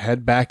and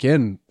head back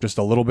in just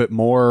a little bit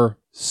more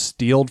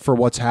steeled for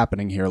what's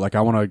happening here. Like, I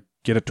want to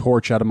get a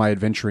torch out of my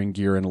adventuring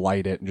gear and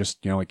light it and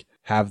just, like,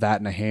 have that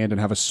in a hand and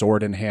have a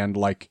sword in hand.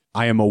 Like,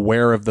 I am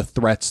aware of the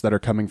threats that are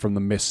coming from the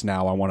mist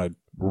now. I want to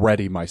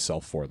ready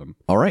myself for them.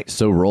 All right,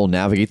 so roll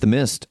Navigate the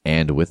Mist,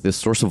 and with this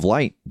source of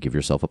light, give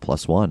yourself a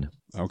 +1.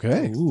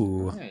 Okay.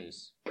 Ooh.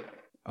 Nice.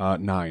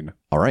 9.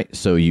 All right,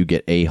 so you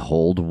get a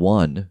hold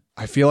 1.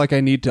 I feel like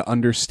I need to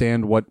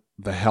understand what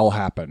the hell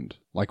happened.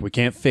 Like, we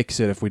can't fix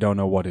it if we don't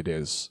know what it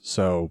is.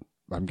 So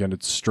I'm going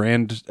to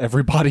strand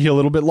everybody a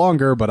little bit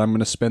longer, but I'm going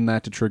to spend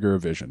that to trigger a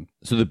vision.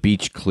 So the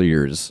beach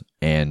clears,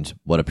 and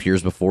what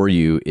appears before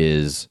you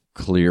is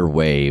clear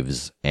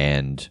waves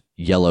and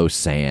yellow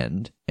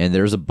sand. And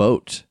there's a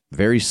boat,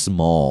 very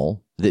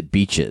small, that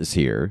beaches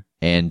here.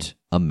 And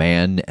a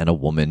man and a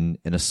woman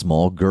and a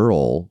small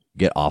girl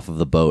get off of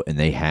the boat, and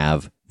they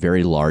have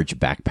very large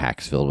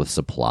backpacks filled with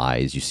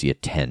supplies. You see a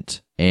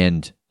tent.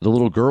 And the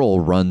little girl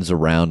runs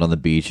around on the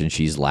beach, and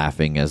she's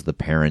laughing as the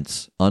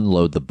parents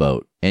unload the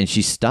boat. And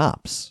she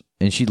stops,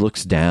 and she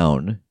looks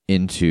down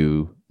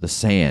into the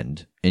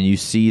sand, and you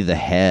see the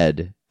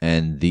head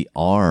and the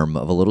arm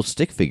of a little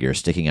stick figure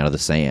sticking out of the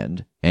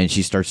sand. And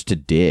she starts to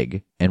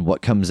dig, and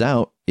what comes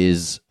out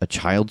is a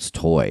child's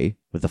toy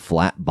with a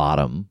flat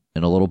bottom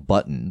and a little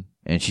button.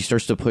 And she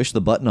starts to push the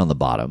button on the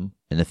bottom,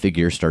 and the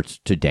figure starts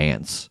to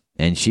dance.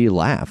 And she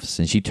laughs,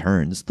 and she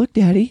turns. Look,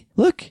 Daddy,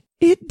 look,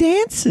 it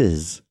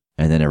dances.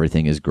 And then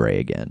everything is gray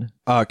again.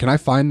 Can I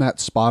find that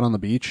spot on the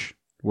beach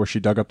where she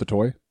dug up the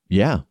toy?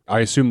 Yeah,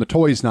 I assume the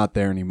toy's not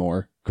there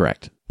anymore.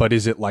 correct. But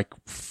is it, like,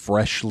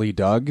 freshly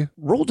dug?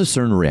 Roll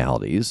Discern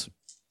Realities.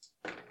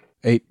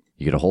 8.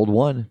 You get a hold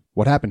 1.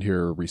 What happened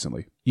here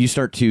recently? You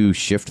start to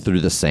shift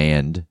through the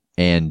sand,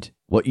 and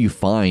What you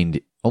find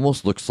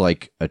almost looks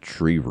like a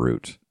tree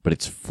root, but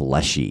it's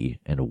fleshy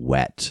and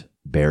wet,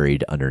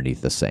 buried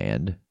underneath the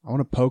sand. I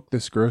want to poke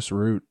this gross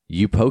root.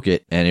 You poke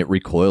it, and it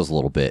recoils a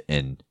little bit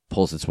and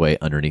pulls its way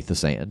underneath the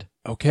sand.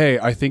 Okay,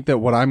 I think that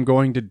what I'm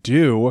going to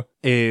do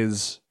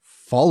is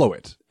follow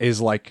it. Is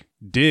like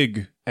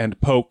dig and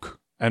poke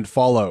and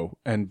follow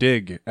and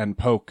dig and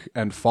poke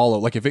and follow.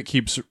 Like if it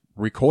keeps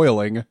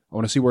recoiling, I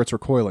want to see where it's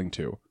recoiling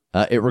to.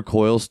 It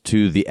recoils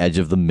to the edge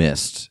of the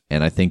mist,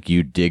 and I think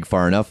you dig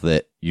far enough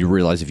that you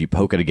realize if you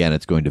poke it again,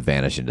 it's going to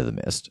vanish into the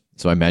mist.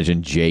 So I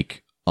imagine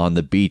Jake on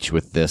the beach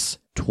with this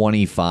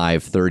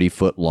 25,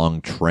 30-foot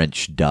long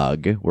trench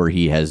dug, where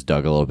he has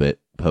dug a little bit,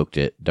 poked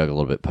it, dug a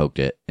little bit, poked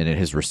it, and it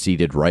has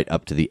receded right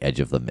up to the edge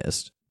of the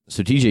mist.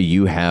 So TJ,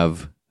 you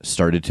have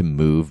started to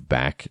move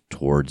back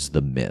towards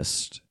the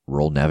mist.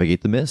 Roll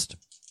Navigate the Mist.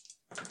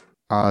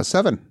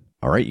 7.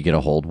 All right, you get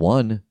a hold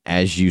 1.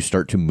 As you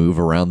start to move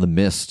around the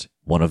mist,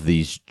 one of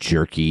these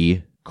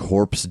jerky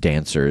corpse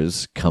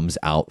dancers comes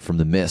out from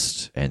the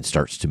mist and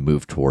starts to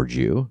move towards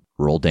you.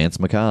 Roll Dance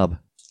Macabre.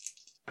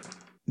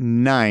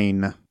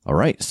 9. All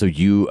right, so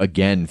you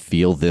again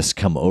feel this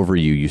come over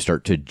you. You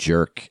start to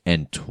jerk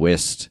and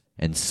twist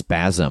and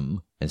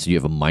spasm, and so you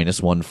have a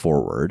 -1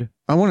 forward.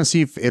 I want to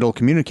see if it'll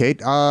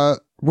communicate.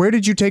 Where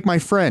did you take my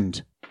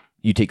friend?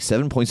 You take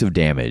 7 points of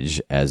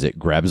damage as it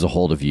grabs a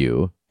hold of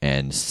you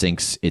and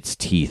sinks its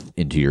teeth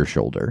into your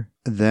shoulder.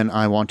 Then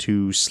I want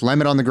to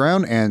slam it on the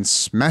ground and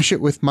smash it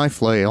with my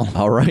flail.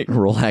 All right,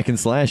 roll Hack and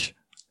Slash.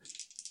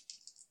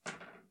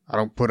 I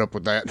don't put up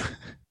with that.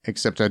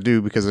 Except I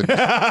do because I got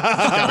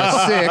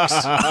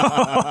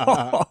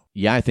a 6.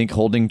 Yeah, I think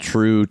holding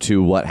true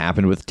to what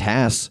happened with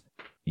Tass,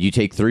 you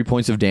take 3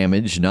 points of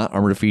damage, not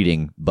armor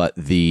defeating, but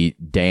the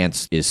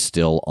dance is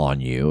still on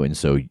you, and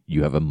so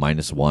you have a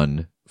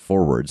 -1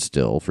 forward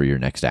still for your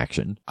next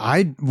action.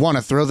 I want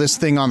to throw this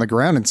thing on the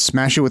ground and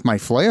smash it with my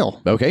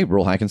flail. Okay,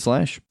 roll Hack and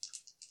Slash.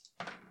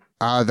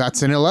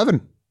 That's an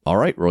 11. All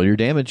right, roll your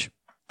damage.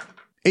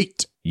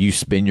 8. You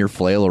spin your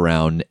flail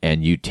around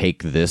and you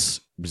take this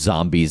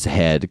zombie's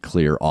head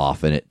clear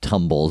off and it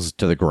tumbles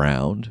to the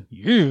ground.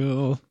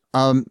 Yeah.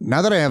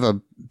 Now that I have a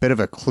bit of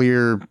a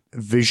clear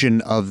vision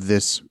of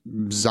this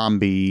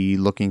zombie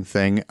looking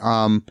thing,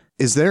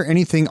 is there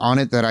anything on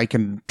it that I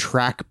can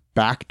track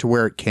back to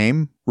where it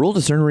came? Roll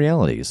Discern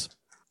Realities.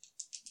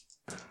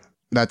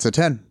 That's a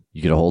 10.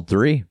 You get a hold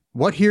 3.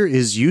 What here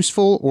is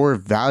useful or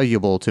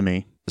valuable to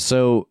me?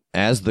 So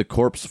as the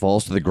corpse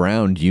falls to the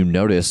ground, you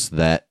notice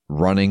that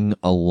running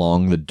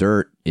along the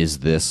dirt is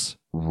this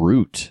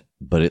root,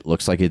 but it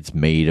looks like it's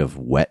made of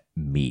wet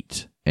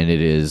meat, and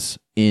it is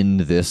in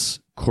this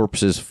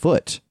corpse's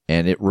foot,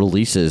 and it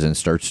releases and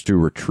starts to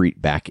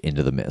retreat back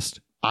into the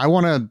mist. I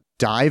want to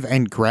dive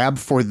and grab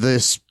for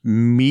this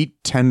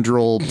meat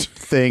tendril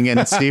thing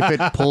and see if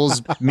it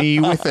pulls me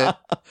with it.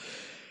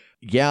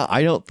 Yeah,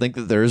 I don't think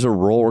that there's a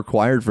roll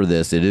required for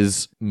this. It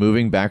is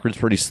moving backwards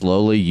pretty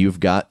slowly. You've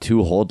got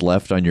 2 hold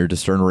left on your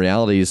Discern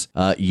Realities.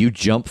 You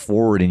jump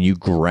forward and you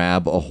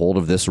grab a hold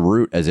of this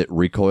root as it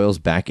recoils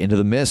back into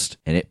the mist,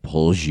 and it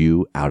pulls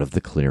you out of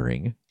the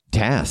clearing.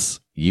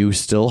 Tass, you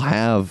still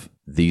have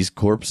these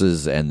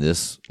corpses and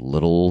this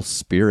little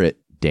spirit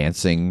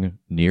dancing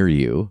near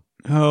you.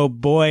 Oh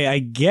boy, I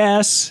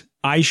guess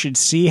I should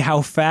see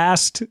how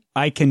fast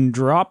I can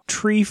drop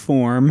tree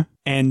form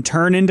and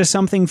turn into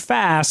something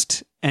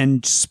fast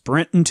and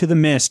sprint into the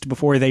mist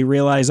before they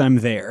realize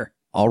I'm there.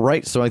 All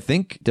right, so I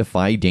think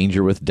defy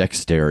danger with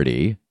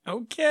dexterity.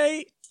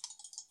 Okay.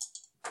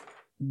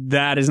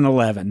 That is an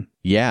 11.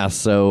 Yeah,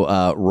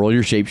 so roll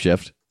your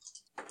shapeshift.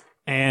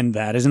 And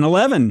that is an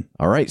 11.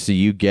 All right, so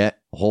you get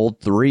hold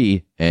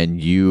 3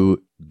 and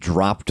you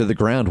drop to the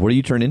ground. What do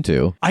you turn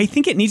into? I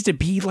think it needs to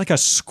be like a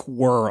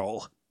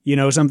squirrel. You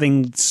know,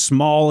 something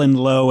small and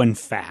low and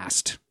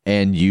fast.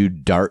 And you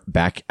dart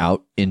back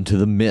out into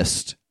the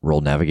mist.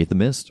 Roll Navigate the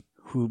Mist.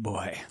 Ooh,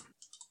 boy.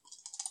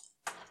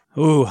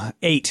 Ooh,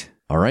 8.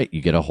 All right,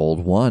 you get a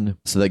hold 1.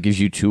 So that gives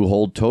you 2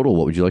 hold total.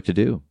 What would you like to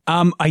do?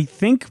 I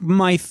think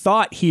my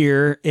thought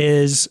here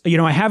is,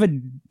 I have a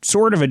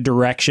sort of a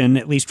direction,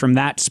 at least from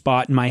that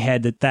spot in my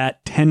head,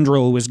 that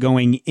tendril was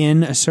going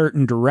in a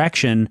certain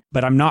direction,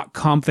 but I'm not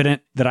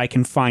confident that I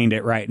can find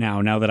it right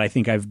now that I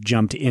think I've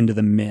jumped into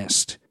the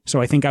mist. So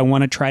I think I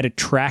want to try to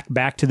track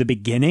back to the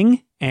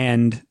beginning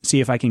and see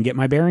if I can get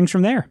my bearings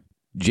from there.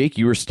 Jake,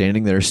 you were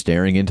standing there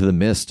staring into the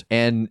mist,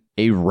 and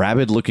a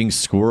rabid-looking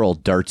squirrel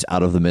darts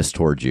out of the mist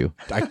towards you.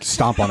 I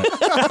stomp on it.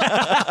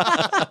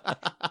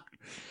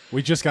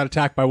 We just got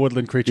attacked by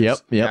woodland creatures. Yep.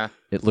 Yeah.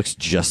 It looks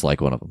just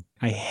like one of them.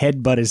 I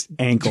headbutt his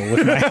ankle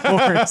with my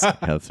horns.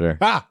 That's fair.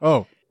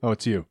 Oh,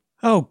 it's you.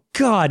 Oh,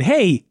 God,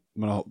 hey!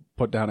 I'm going to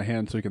put down a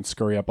hand so he can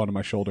scurry up onto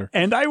my shoulder.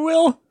 And I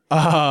will.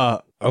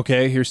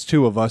 Okay, here's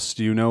 2 of us.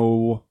 Do you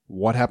know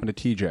what happened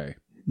to TJ?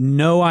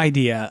 No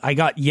idea. I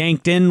got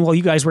yanked in while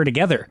you guys were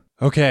together.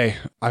 Okay,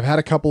 I've had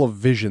a couple of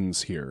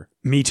visions here.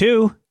 Me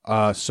too.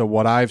 So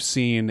what I've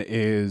seen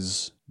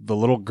is the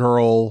little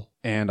girl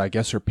and I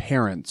guess her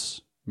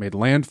parents made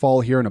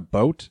landfall here in a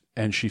boat,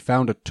 and she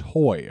found a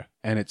toy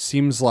and it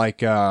seems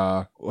like,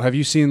 have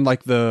you seen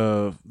like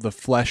the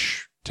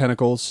flesh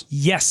tentacles?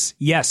 Yes.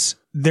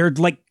 They're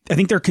like, I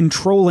think they're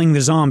controlling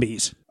the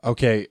zombies.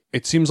 Okay,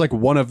 it seems like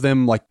one of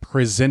them like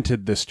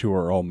presented this to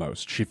her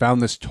almost. She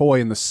found this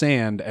toy in the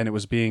sand and it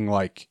was being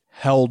like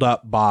held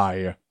up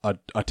by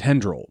a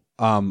tendril.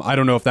 I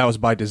don't know if that was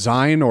by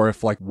design or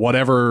if like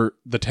whatever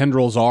the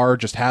tendrils are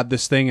just had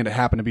this thing and it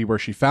happened to be where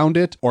she found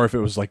it, or if it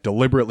was like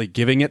deliberately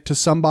giving it to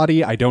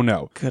somebody. I don't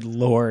know. Good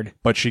Lord.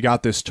 But she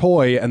got this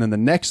toy, and then the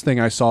next thing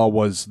I saw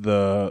was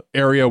the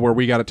area where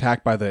we got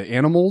attacked by the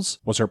animals,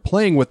 was her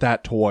playing with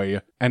that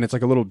toy, and it's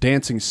like a little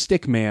dancing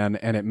stick man,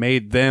 and it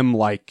made them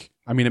like,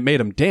 I mean, it made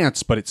them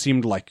dance, but it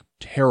seemed like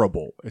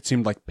terrible. It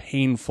seemed like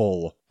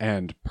painful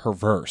and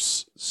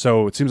perverse.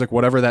 So it seems like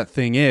whatever that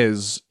thing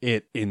is,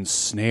 it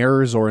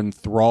ensnares or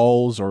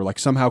enthralls or like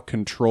somehow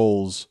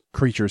controls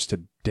creatures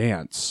to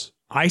dance.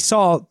 I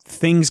saw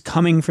things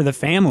coming for the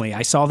family.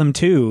 I saw them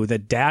too. The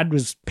dad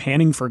was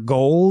panning for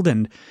gold,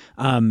 and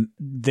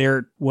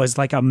there was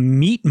like a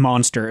meat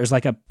monster. It was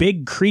like a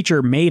big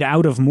creature made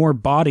out of more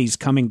bodies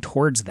coming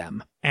towards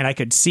them. And I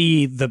could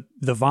see the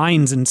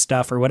vines and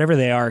stuff, or whatever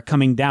they are,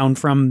 coming down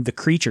from the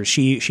creature.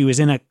 She was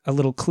in a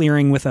little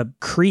clearing with a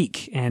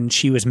creek, and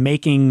she was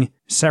making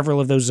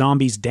several of those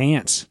zombies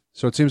dance.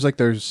 So it seems like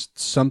there's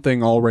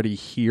something already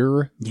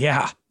here.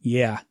 Yeah,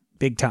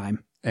 big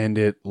time. And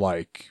it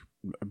like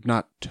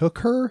not took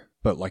her,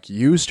 but like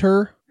used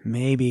her.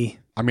 Maybe.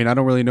 I mean, I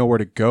don't really know where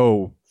to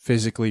go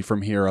physically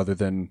from here other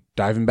than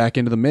diving back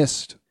into the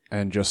mist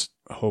and just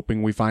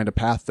hoping we find a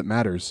path that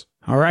matters.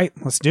 All right,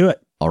 let's do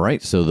it. All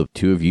right, so the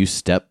two of you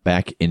step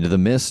back into the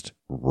mist.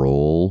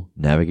 Roll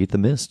Navigate the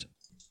Mist.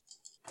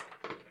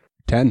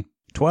 10.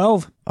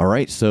 12. All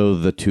right, so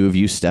the two of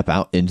you step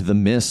out into the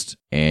mist,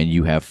 and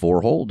you have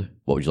 4 hold.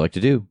 What would you like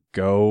to do?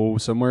 Go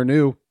somewhere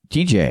new.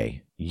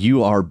 TJ,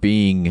 you are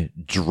being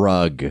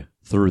drug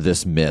through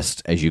this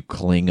mist as you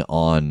cling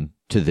on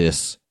to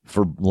this,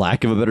 for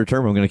lack of a better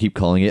term, I'm going to keep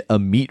calling it a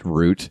meat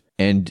root,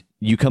 and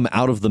you come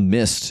out of the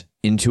mist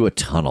into a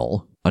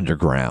tunnel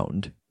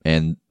underground,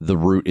 and the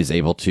root is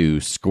able to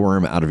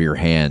squirm out of your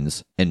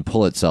hands and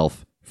pull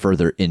itself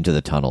further into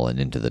the tunnel and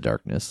into the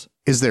darkness.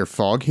 Is there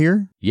fog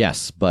here?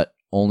 Yes, but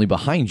only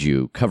behind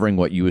you, covering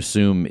what you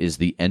assume is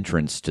the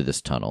entrance to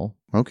this tunnel.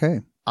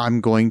 Okay.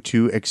 I'm going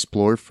to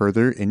explore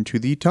further into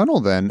the tunnel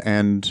then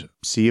and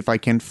see if I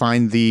can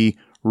find the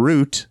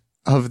root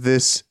of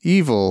this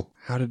evil.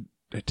 How did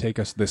it take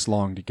us this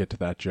long to get to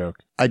that joke?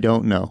 I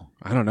don't know.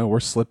 I don't know. We're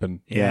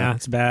slipping. Yeah,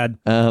 it's bad.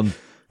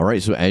 All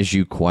right, so as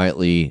you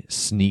quietly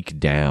sneak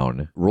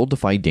down, roll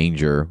Defy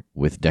Danger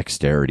with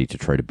Dexterity to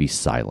try to be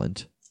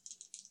silent.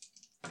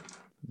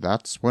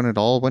 That's when it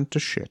all went to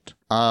shit.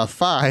 5.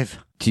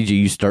 TJ,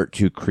 you start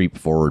to creep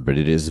forward, but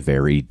it is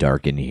very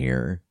dark in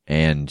here,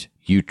 and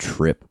you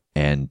trip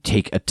and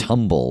take a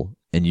tumble,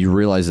 and you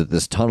realize that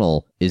this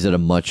tunnel is at a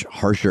much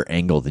harsher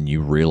angle than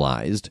you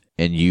realized,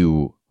 and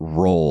you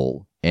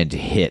roll and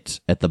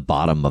hit at the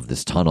bottom of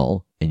this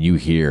tunnel, and you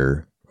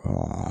hear...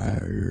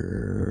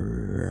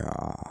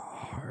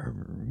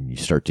 You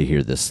start to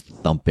hear this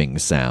thumping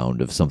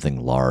sound of something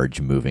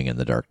large moving in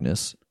the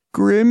darkness.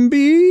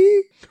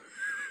 Grimby?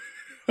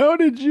 How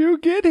did you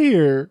get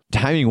here?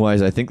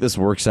 Timing-wise, I think this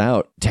works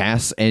out.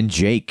 Tass and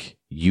Jake,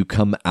 you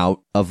come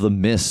out of the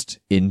mist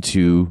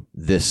into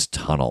this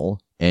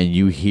tunnel, and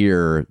you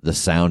hear the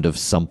sound of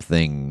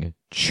something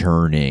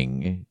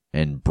churning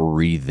and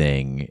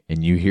breathing,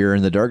 and you hear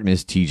in the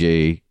darkness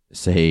TJ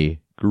say,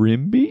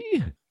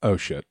 Grimby? Oh,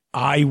 shit.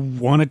 I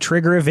want to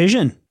trigger a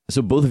vision.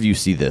 So both of you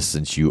see this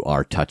since you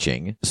are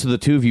touching. So the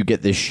two of you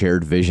get this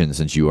shared vision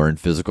since you are in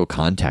physical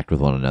contact with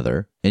one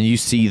another. And you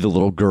see the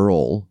little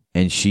girl,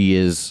 and she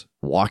is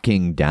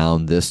walking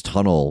down this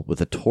tunnel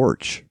with a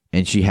torch.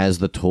 And she has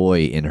the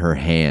toy in her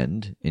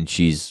hand, and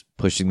she's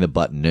pushing the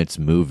button, it's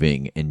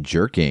moving and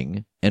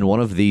jerking. And one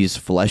of these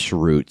flesh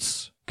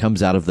roots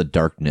comes out of the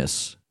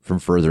darkness from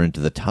further into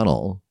the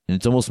tunnel. And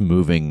it's almost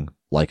moving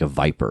like a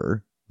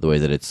viper, the way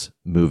that it's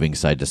moving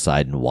side to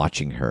side and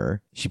watching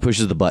her. She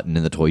pushes the button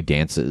and the toy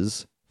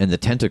dances, and the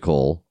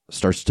tentacle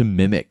starts to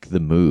mimic the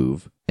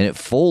move, and it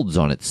folds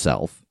on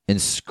itself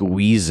and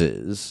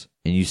squeezes,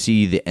 and you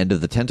see the end of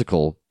the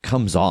tentacle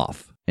comes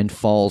off and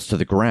falls to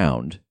the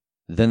ground.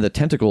 Then the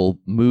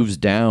tentacle moves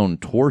down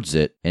towards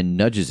it and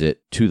nudges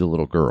it to the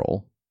little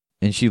girl,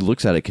 and she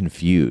looks at it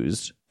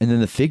confused, and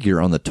then the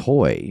figure on the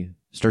toy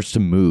starts to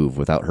move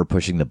without her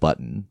pushing the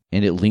button,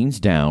 and it leans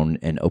down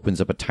and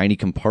opens up a tiny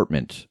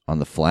compartment on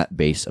the flat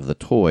base of the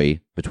toy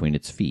between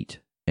its feet.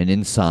 And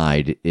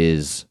inside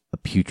is a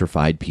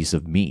putrefied piece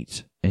of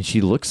meat. And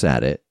she looks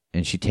at it,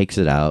 and she takes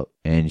it out,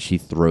 and she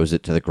throws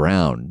it to the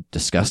ground,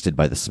 disgusted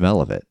by the smell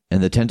of it.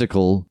 And the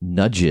tentacle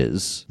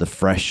nudges the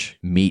fresh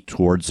meat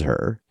towards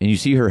her, and you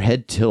see her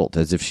head tilt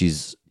as if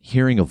she's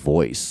hearing a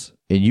voice.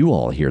 And you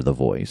all hear the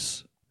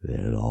voice.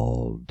 They'll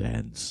all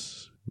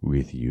dance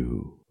with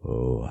you.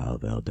 Oh, how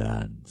they'll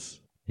dance.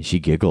 And she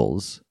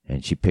giggles,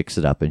 and she picks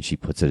it up and she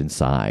puts it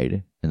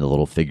inside, and the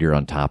little figure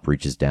on top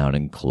reaches down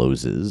and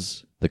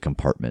closes the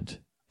compartment.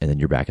 And then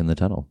you're back in the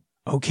tunnel.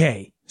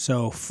 Okay,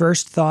 So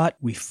first thought,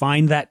 we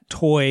find that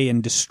toy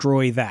and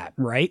destroy that,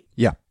 right?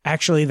 Yeah.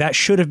 Actually, that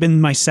should have been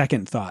my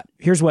second thought.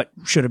 Here's what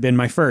should have been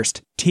my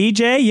first.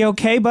 TJ, you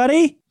okay,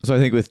 buddy? So I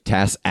think with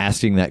Tass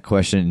asking that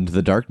question into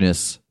the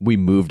darkness, we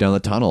move down the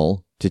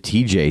tunnel to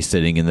TJ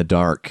sitting in the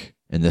dark,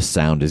 and the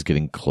sound is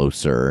getting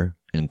closer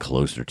and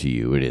closer to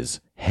you. It is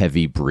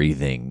heavy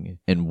breathing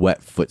and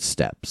wet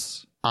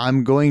footsteps.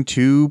 I'm going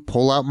to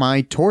pull out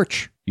my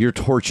torch. Your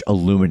torch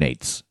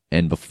illuminates,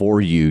 and before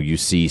you, you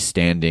see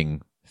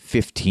standing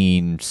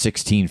 15,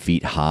 16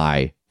 feet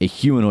high, a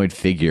humanoid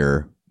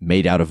figure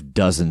made out of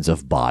dozens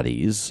of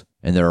bodies,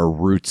 and there are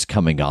roots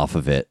coming off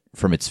of it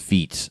from its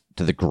feet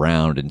to the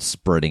ground and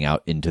spreading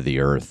out into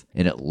the earth,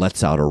 and it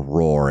lets out a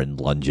roar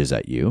and lunges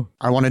at you.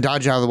 I want to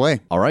dodge out of the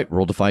way. All right,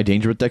 roll Defy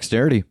Danger with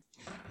Dexterity.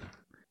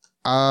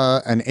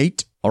 An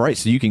 8. All right,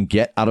 so you can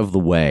get out of the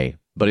way,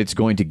 but it's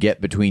going to get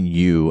between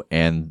you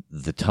and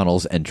the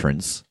tunnel's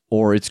entrance,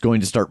 or it's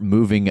going to start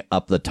moving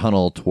up the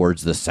tunnel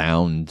towards the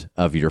sound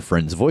of your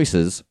friends'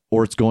 voices,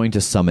 or it's going to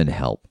summon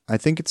help. I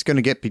think it's going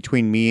to get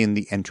between me and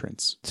the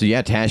entrance. So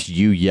yeah, Tash,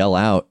 you yell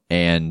out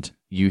and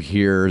you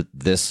hear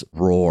this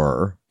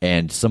roar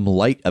and some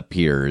light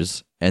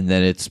appears, and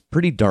then it's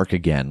pretty dark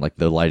again, like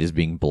the light is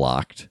being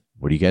blocked.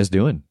 What are you guys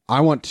doing?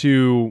 I want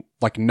to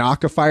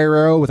knock a fire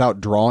arrow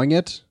without drawing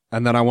it,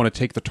 and then I want to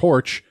take the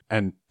torch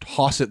and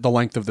toss it the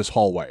length of this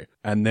hallway,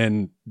 and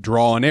then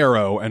draw an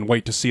arrow and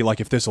wait to see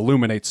if this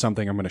illuminates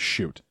something I'm going to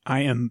shoot.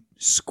 I am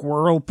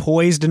squirrel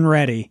poised and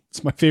ready.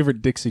 It's my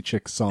favorite Dixie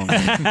Chicks song.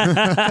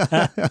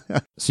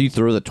 So you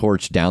throw the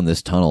torch down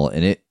this tunnel,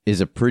 and it is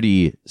a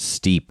pretty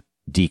steep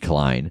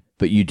decline,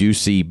 but you do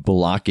see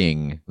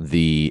blocking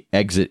the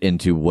exit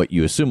into what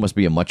you assume must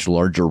be a much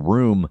larger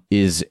room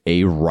is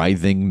a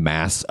writhing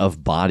mass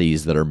of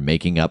bodies that are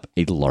making up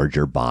a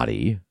larger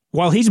body.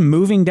 While he's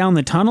moving down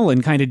the tunnel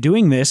and kind of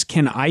doing this,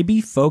 can I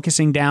be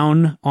focusing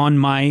down on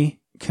my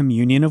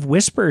communion of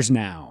whispers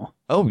now?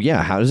 Oh,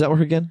 yeah. How does that work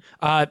again?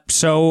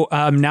 So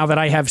now that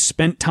I have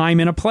spent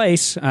time in a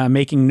place,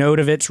 making note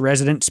of its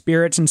resident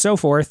spirits and so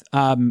forth,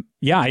 I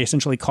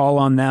essentially call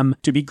on them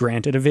to be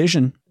granted a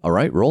vision. All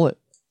right, roll it.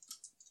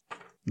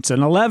 It's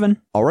an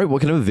 11. All right,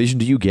 what kind of a vision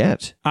do you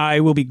get? I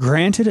will be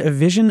granted a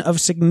vision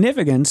of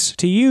significance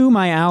to you,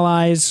 my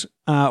allies,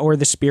 or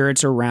the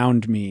spirits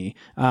around me.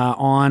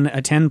 On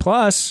a 10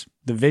 plus,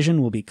 the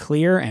vision will be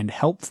clear and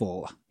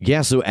helpful.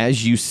 Yeah, so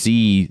as you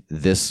see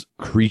this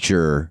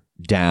creature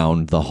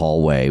down the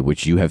hallway,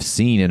 which you have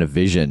seen in a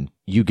vision,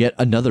 you get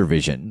another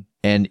vision,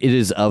 and it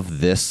is of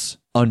this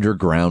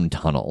underground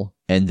tunnel,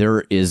 and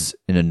there is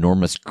an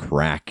enormous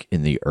crack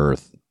in the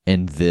earth,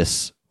 and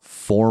this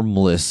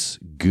formless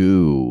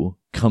goo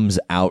comes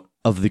out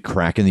of the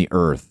crack in the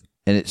earth,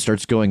 and it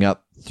starts going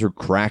up through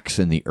cracks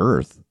in the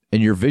earth,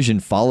 and your vision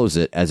follows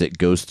it as it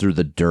goes through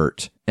the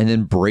dirt and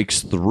then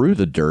breaks through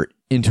the dirt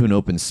into an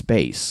open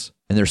space,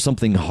 and there's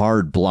something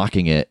hard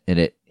blocking it, and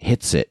it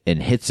hits it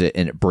and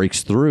it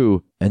breaks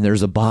through, and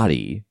there's a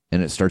body,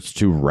 and it starts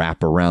to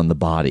wrap around the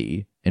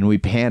body, and we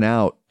pan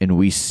out and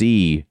we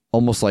see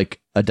almost like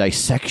a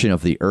dissection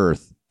of the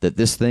earth that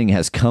this thing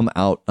has come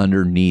out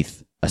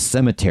underneath a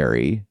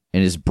cemetery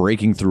and is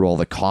breaking through all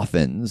the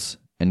coffins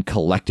and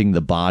collecting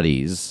the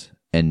bodies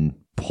and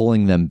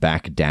pulling them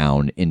back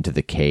down into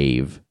the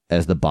cave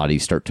as the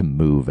bodies start to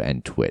move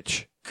and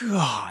twitch.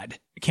 God.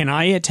 Can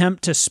I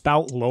attempt to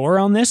spout lore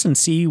on this and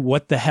see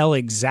what the hell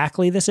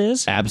exactly this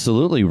is?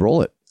 Absolutely.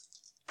 Roll it.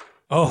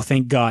 Oh,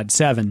 thank God.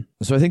 7.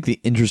 So I think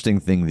the interesting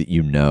thing that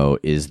you know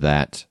is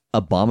that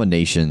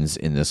abominations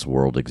in this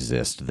world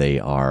exist. They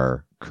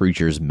are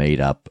creatures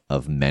made up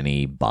of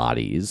many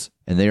bodies,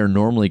 and they are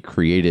normally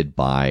created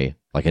by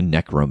a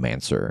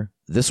necromancer.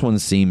 This one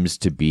seems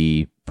to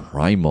be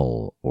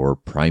primal or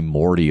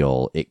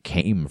primordial. It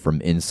came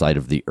from inside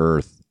of the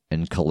earth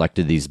and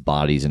collected these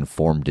bodies and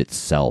formed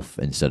itself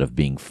instead of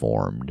being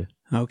formed.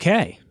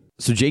 Okay.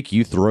 So Jake,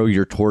 you throw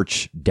your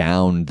torch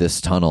down this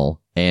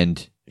tunnel,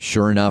 and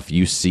sure enough,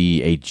 you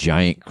see a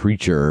giant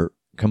creature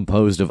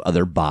composed of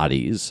other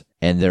bodies,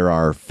 and there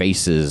are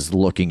faces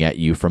looking at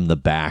you from the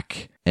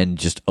back and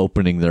just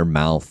opening their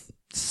mouth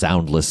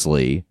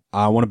soundlessly.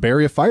 I want to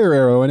bury a fire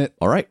arrow in it.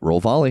 All right, roll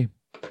volley.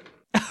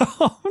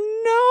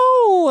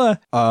 Oh,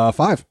 no!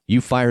 5. You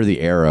fire the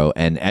arrow,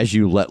 and as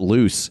you let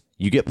loose,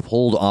 you get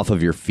pulled off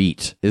of your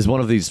feet as one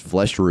of these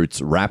flesh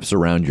roots wraps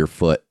around your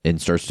foot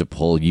and starts to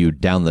pull you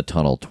down the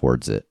tunnel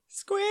towards it.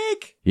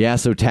 Squeak! Yeah,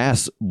 so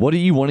Tass, what are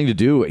you wanting to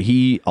do?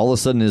 He all of a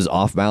sudden is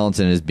off balance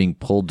and is being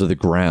pulled to the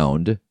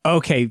ground.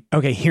 Okay,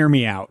 hear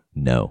me out.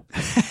 No.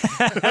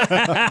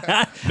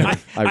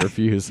 I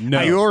refuse.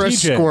 No. You're a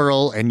TJ.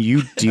 squirrel and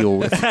you deal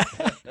with it.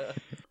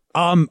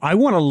 I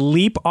want to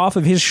leap off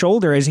of his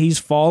shoulder as he's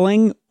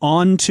falling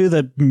onto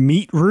the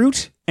meat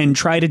root and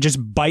try to just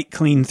bite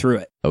clean through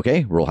it.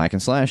 Okay, roll hack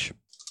and slash.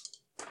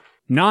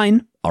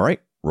 9. All right,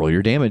 roll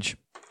your damage.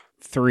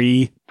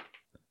 3.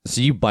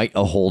 So you bite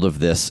a hold of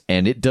this,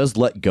 and it does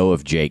let go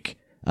of Jake,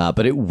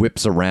 but it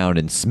whips around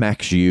and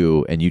smacks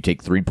you, and you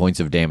take 3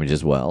 points of damage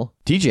as well.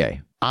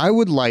 TJ. I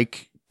would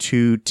like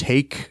to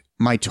take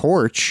my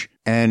torch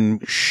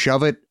and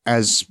shove it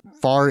as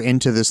far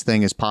into this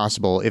thing as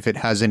possible if it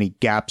has any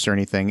gaps or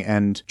anything,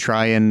 and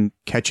try and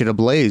catch it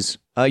ablaze.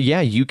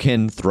 Yeah, you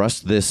can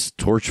thrust this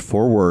torch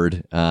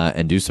forward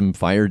and do some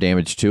fire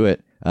damage to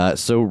it.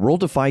 So roll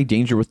Defy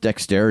Danger with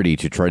Dexterity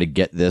to try to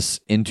get this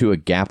into a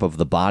gap of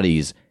the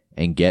bodies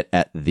and get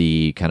at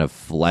the kind of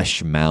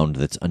flesh mound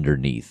that's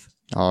underneath.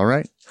 All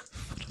right.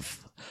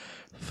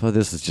 Oh,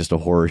 this is just a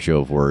horror show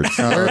of words.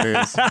 Oh, it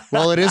is.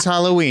 Well, it is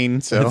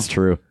Halloween, so That's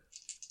true.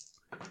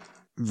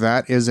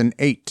 that is an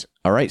 8.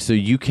 All right, so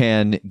you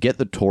can get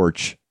the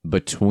torch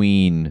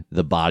between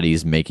the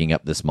bodies making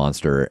up this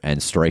monster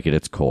and strike at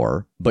its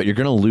core, but you're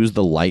going to lose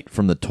the light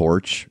from the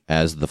torch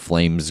as the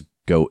flames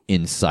go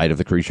inside of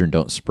the creature and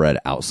don't spread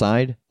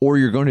outside, or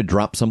you're going to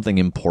drop something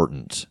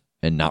important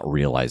and not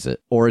realize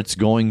it, or it's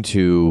going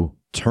to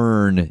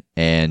turn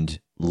and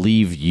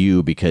leave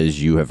you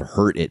because you have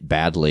hurt it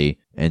badly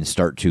and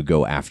start to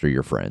go after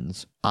your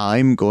friends.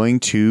 I'm going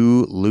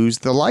to lose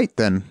the light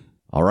then.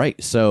 All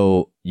right,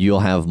 so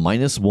you'll have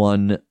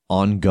 -1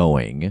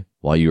 ongoing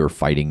while you're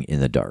fighting in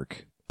the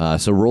dark.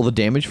 So roll the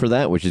damage for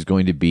that, which is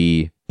going to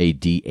be a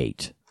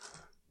D8,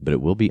 but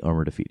it will be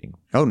armor defeating.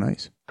 Oh,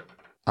 nice.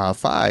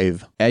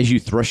 5. As you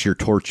thrust your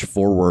torch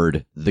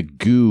forward, the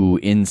goo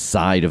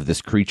inside of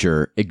this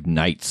creature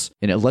ignites,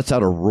 and it lets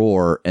out a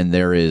roar, and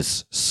there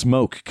is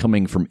smoke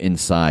coming from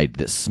inside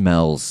that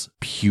smells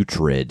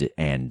putrid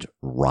and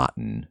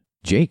rotten.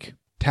 Jake?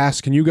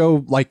 Tass, can you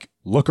go,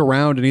 look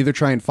around and either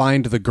try and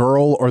find the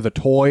girl or the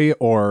toy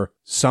or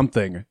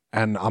something?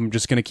 And I'm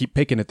just going to keep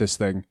picking at this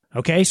thing.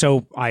 Okay,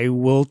 so I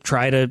will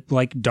try to,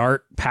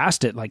 dart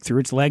past it, through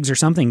its legs or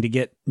something to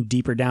get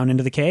deeper down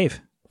into the cave.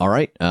 All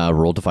right,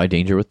 roll Defy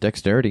Danger with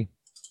Dexterity.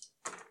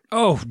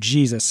 Oh,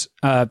 Jesus.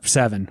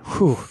 7.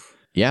 Whew.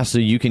 Yeah, so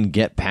you can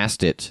get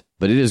past it,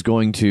 but it is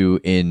going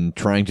to, in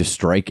trying to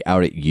strike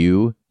out at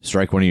you,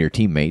 strike one of your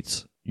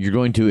teammates. You're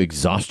going to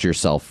exhaust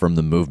yourself from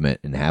the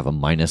movement and have a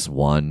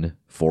 -1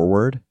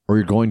 forward, or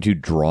you're going to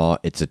draw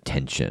its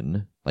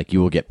attention. You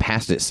will get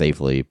past it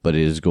safely, but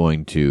it is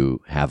going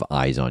to have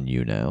eyes on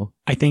you now.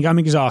 I think I'm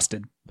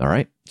exhausted. All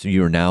right, so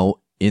you are now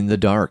in the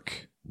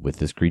dark with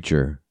this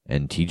creature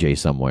and TJ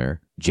somewhere.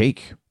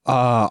 Jake?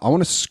 I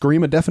want to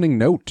scream a deafening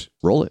note.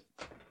 Roll it.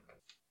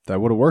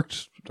 That would have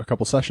worked a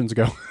couple sessions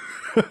ago.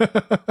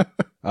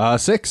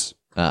 6.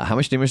 How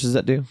much damage does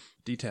that do?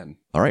 D10.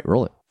 All right,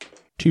 roll it.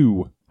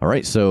 2. All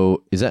right,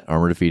 so is that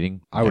armor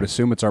defeating? I would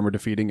assume it's armor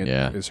defeating. It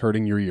Yeah. is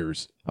hurting your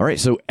ears. All right,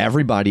 so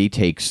everybody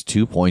takes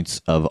 2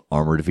 points of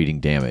armor defeating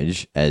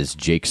damage as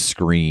Jake's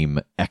scream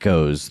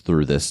echoes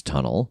through this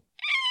tunnel.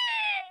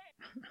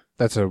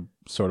 That's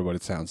sort of what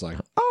it sounds like.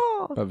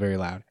 But very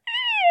loud.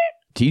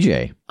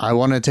 TJ? I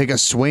want to take a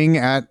swing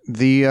at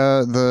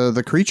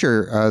the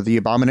creature, the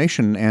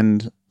abomination,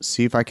 and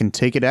see if I can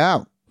take it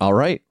out. All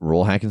right,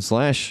 roll hack and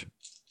slash.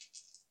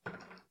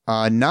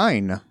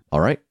 9. All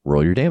right,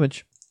 roll your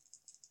damage.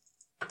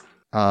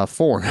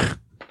 4.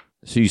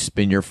 So you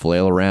spin your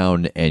flail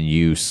around and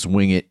you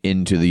swing it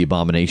into the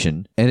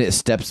abomination, and it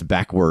steps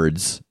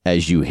backwards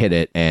as you hit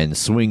it and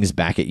swings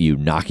back at you,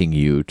 knocking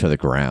you to the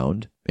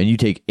ground. And you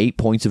take 8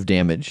 points of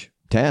damage.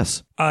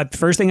 Tess?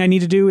 First thing I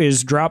need to do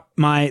is drop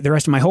the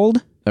rest of my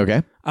hold.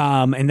 Okay.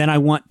 And then I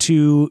want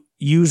to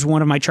use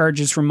one of my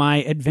charges from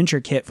my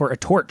adventure kit for a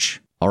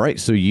torch. All right,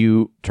 so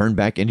you turn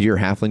back into your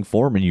halfling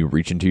form and you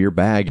reach into your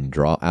bag and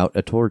draw out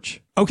a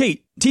torch.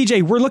 Okay,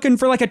 TJ, we're looking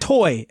for a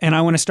toy, and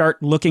I want to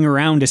start looking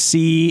around to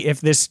see if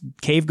this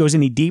cave goes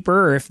any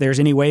deeper or if there's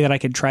any way that I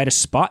could try to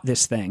spot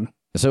this thing.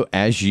 So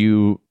as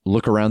you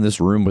look around this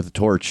room with a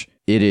torch,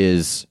 it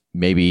is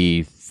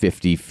maybe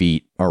 50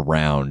 feet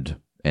around,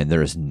 and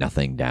there is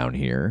nothing down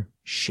here.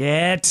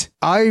 Shit.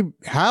 I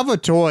have a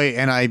toy,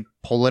 and I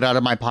pull it out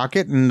of my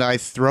pocket, and I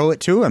throw it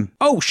to him.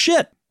 Oh,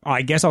 shit.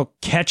 I guess I'll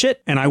catch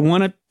it, and I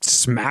want to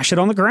smash it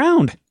on the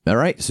ground. All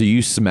right, so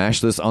you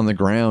smash this on the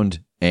ground,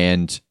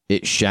 and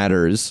it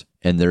shatters,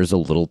 and there's a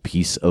little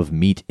piece of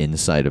meat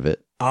inside of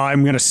it.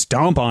 I'm going to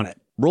stomp on it.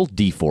 Roll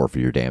D4 for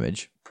your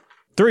damage.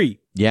 3.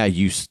 Yeah,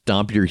 you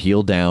stomp your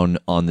heel down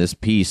on this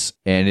piece,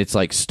 and it's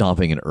like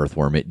stomping an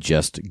earthworm. It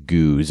just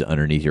goos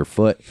underneath your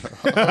foot.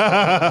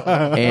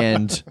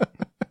 And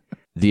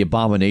the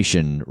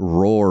abomination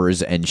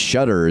roars and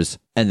shudders,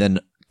 and then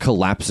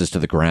collapses to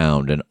the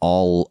ground, and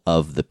all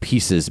of the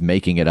pieces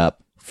making it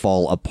up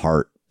fall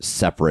apart,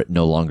 separate,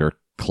 no longer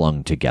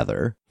clung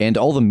together. And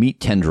all the meat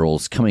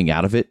tendrils coming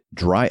out of it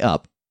dry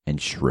up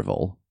and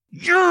shrivel.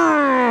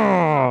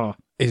 Yeah!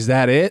 Is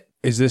that it?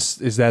 Is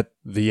that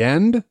the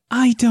end?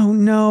 I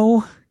don't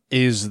know.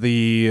 Is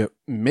the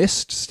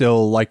mist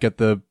still at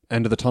the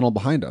end of the tunnel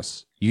behind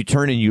us? You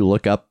turn and you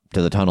look up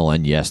to the tunnel,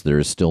 and yes, there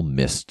is still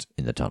mist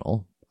in the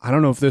tunnel. I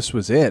don't know if this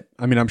was it.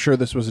 I mean, I'm sure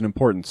this was an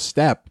important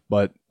step,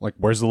 but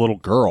where's the little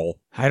girl?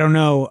 I don't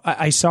know.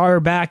 I saw her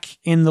back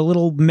in the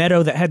little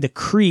meadow that had the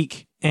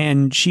creek,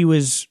 and she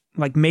was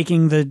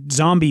making the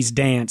zombies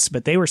dance,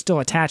 but they were still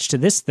attached to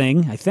this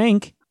thing, I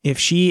think. If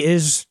she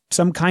is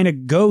some kind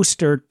of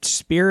ghost or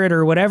spirit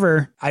or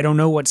whatever, I don't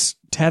know what's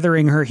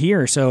tethering her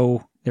here,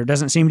 so There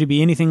doesn't seem to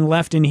be anything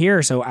left in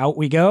here, so out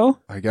we go?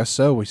 I guess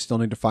so. We still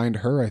need to find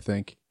her, I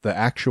think. The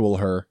actual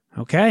her.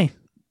 Okay.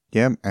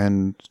 Yeah,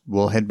 and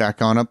we'll head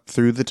back on up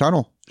through the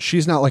tunnel.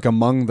 She's not like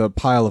among the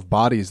pile of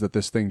bodies that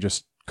this thing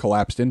just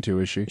collapsed into,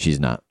 is she? She's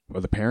not.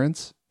 Or the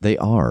parents? They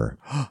are.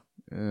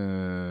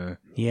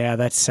 Yeah,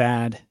 that's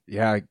sad.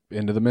 Yeah,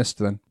 into the mist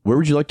then. Where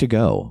would you like to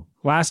go?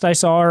 Last I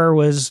saw her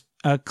was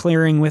a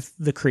clearing with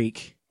the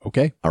creek.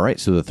 Okay. All right,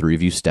 so the three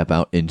of you step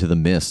out into the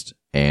mist,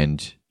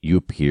 and you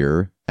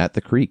appear at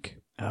the creek.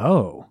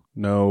 Oh.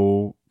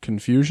 No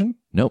confusion?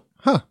 Nope,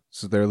 Huh.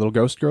 So there a little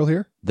ghost girl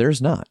here?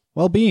 there's not.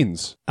 Well,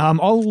 beans.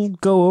 I'll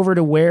go over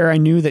to where I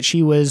knew that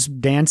she was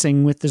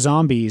dancing with the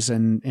zombies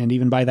and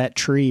even by that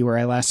tree where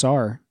I last saw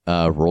her.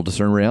 Roll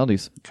discern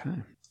realities.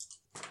 Okay.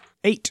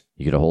 8.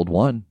 You get to hold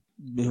 1.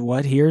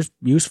 What here's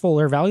useful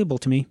or valuable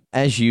to me?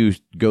 As you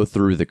go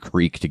through the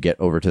creek to get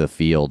over to the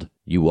field,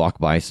 you walk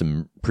by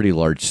some pretty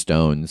large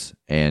stones,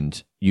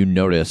 and you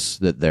notice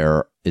that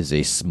there is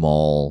a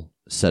small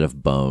set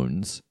of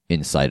bones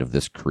inside of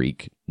this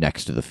creek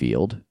next to the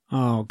field.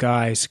 Oh,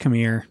 guys, come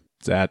here.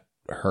 Is that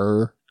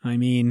her? I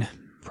mean,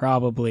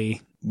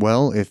 probably.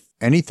 Well, if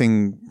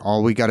anything,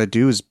 all we got to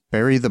do is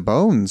bury the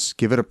bones,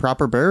 give it a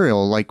proper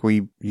burial like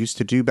we used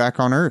to do back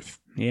on Earth.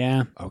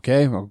 Yeah.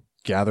 Okay, I'll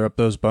gather up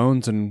those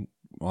bones and,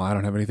 well, I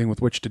don't have anything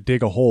with which to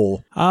dig a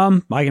hole.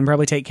 I can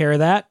probably take care of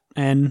that,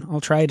 and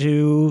I'll try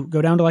to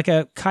go down to like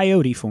a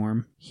coyote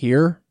form.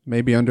 Here?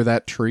 Maybe under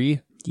that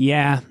tree?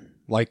 Yeah.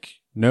 Like,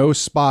 no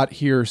spot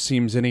here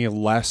seems any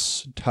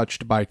less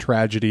touched by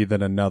tragedy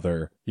than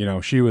another. You know,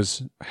 she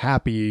was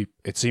happy,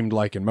 it seemed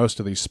like, in most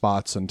of these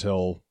spots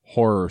until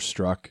horror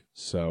struck,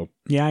 so...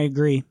 Yeah, I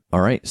agree.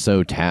 All right,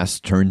 so Tass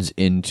turns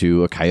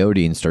into a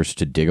coyote and starts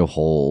to dig a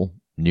hole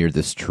near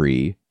this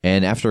tree.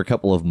 And after a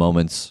couple of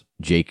moments,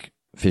 Jake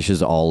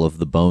fishes all of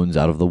the bones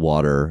out of the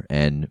water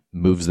and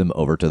moves them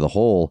over to the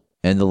hole.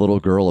 And the little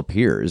girl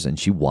appears, and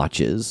she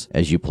watches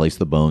as you place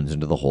the bones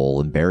into the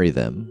hole and bury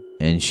them.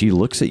 And she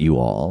looks at you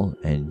all,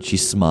 and she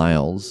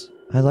smiles.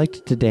 I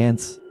liked to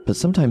dance, but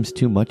sometimes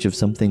too much of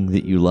something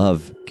that you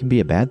love can be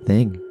a bad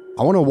thing.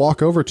 I want to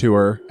walk over to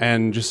her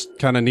and just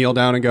kind of kneel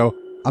down and go,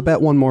 I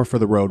bet one more for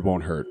the road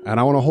won't hurt. And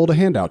I want to hold a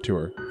hand out to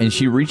her. And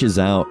she reaches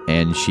out,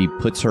 and she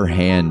puts her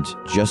hand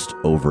just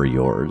over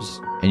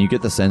yours. And you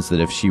get the sense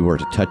that if she were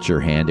to touch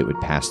your hand, it would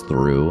pass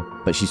through.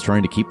 But she's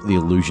trying to keep the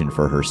illusion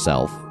for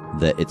herself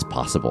that it's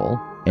possible.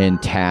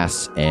 And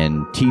Tass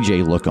and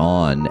TJ look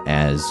on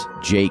as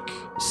Jake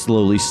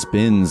slowly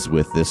spins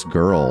with this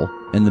girl,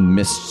 and the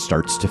mist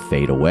starts to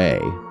fade away.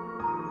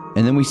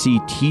 And then we see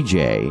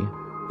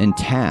TJ and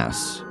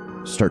Tass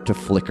start to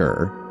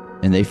flicker,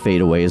 and they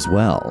fade away as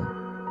well.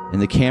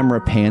 And the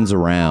camera pans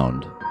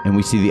around, and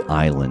we see the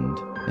island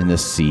and the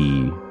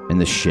sea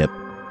and the ship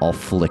all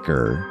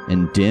flicker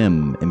and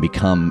dim and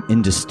become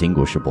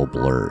indistinguishable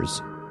blurs.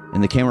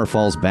 And the camera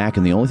falls back,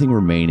 and the only thing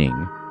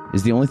remaining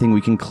is the only thing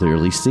we can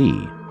clearly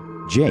see.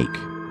 Jake,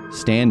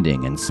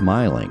 standing and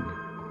smiling.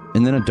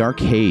 And then a dark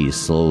haze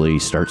slowly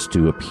starts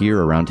to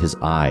appear around his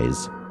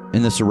eyes,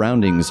 and the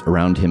surroundings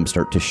around him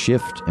start to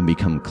shift and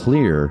become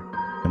clear,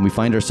 and we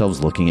find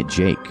ourselves looking at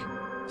Jake,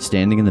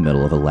 standing in the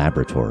middle of a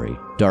laboratory,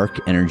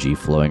 dark energy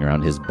flowing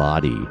around his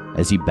body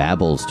as he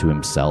babbles to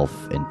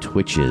himself and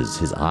twitches,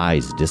 his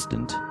eyes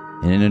distant.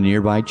 And in a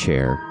nearby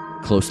chair,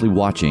 closely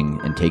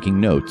watching and taking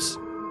notes,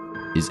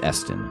 is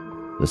Eston,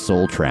 the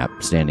soul trap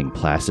standing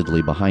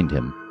placidly behind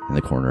him in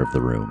the corner of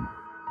the room.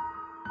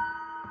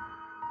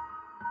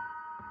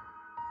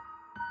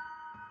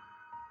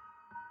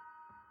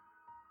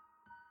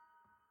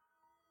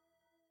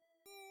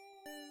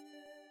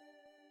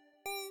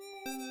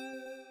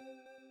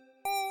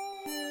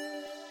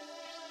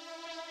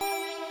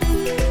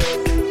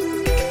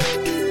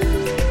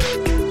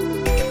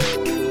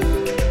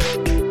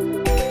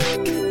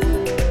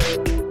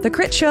 The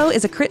Crit Show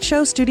is a Crit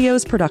Show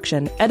Studios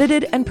production,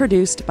 edited and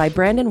produced by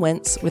Brandon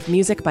Wentz with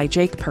music by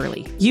Jake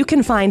Purley. You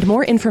can find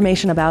more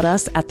information about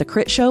us at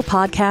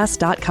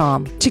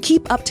thecritshowpodcast.com. To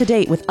keep up to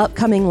date with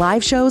upcoming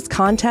live shows,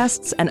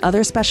 contests, and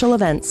other special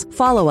events,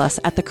 follow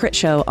us at The Crit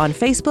Show on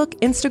Facebook,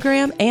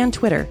 Instagram, and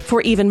Twitter. For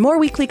even more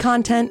weekly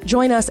content,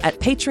 join us at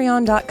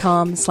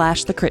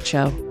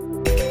patreon.com/thecritshow.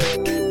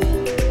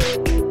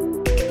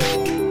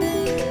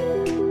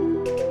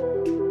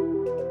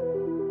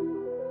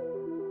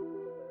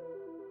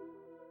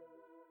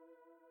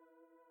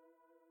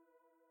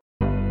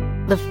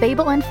 The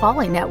Fable and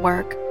Folly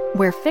Network,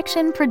 where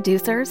fiction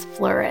producers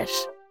flourish.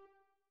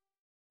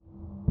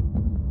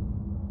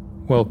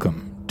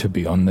 Welcome to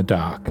Beyond the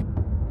Dark.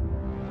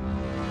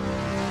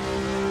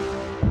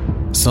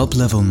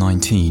 Sub-level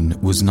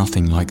 19 was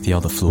nothing like the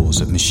other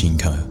floors at Machine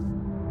Co.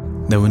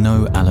 There were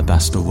no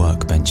alabaster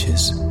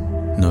workbenches,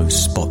 no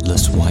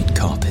spotless white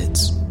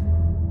carpets.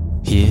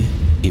 Here,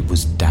 it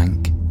was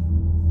dank,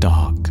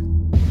 dark,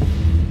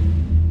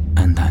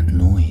 and that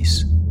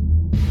noise.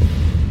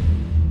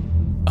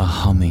 A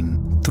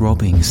humming,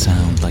 throbbing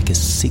sound like a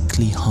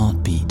sickly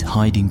heartbeat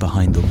hiding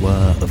behind the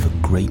whir of a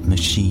great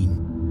machine.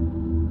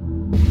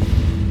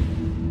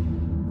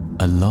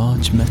 A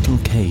large metal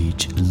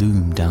cage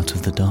loomed out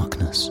of the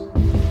darkness,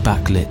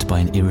 backlit by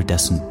an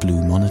iridescent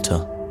blue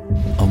monitor,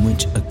 on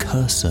which a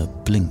cursor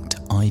blinked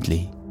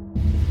idly.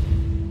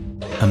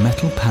 A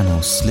metal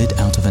panel slid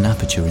out of an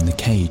aperture in the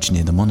cage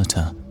near the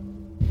monitor,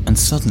 and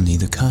suddenly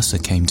the cursor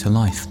came to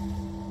life.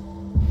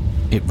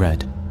 It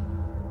read,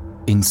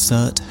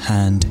 "Insert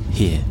hand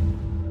here."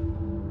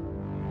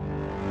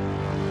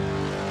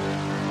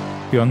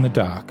 Beyond the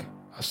Dark,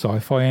 a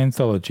sci-fi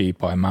anthology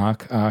by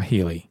Mark R.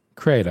 Healy,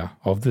 creator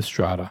of The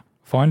Strata.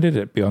 Find it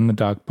at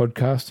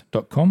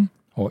beyondthedarkpodcast.com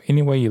or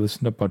anywhere you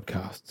listen to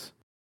podcasts.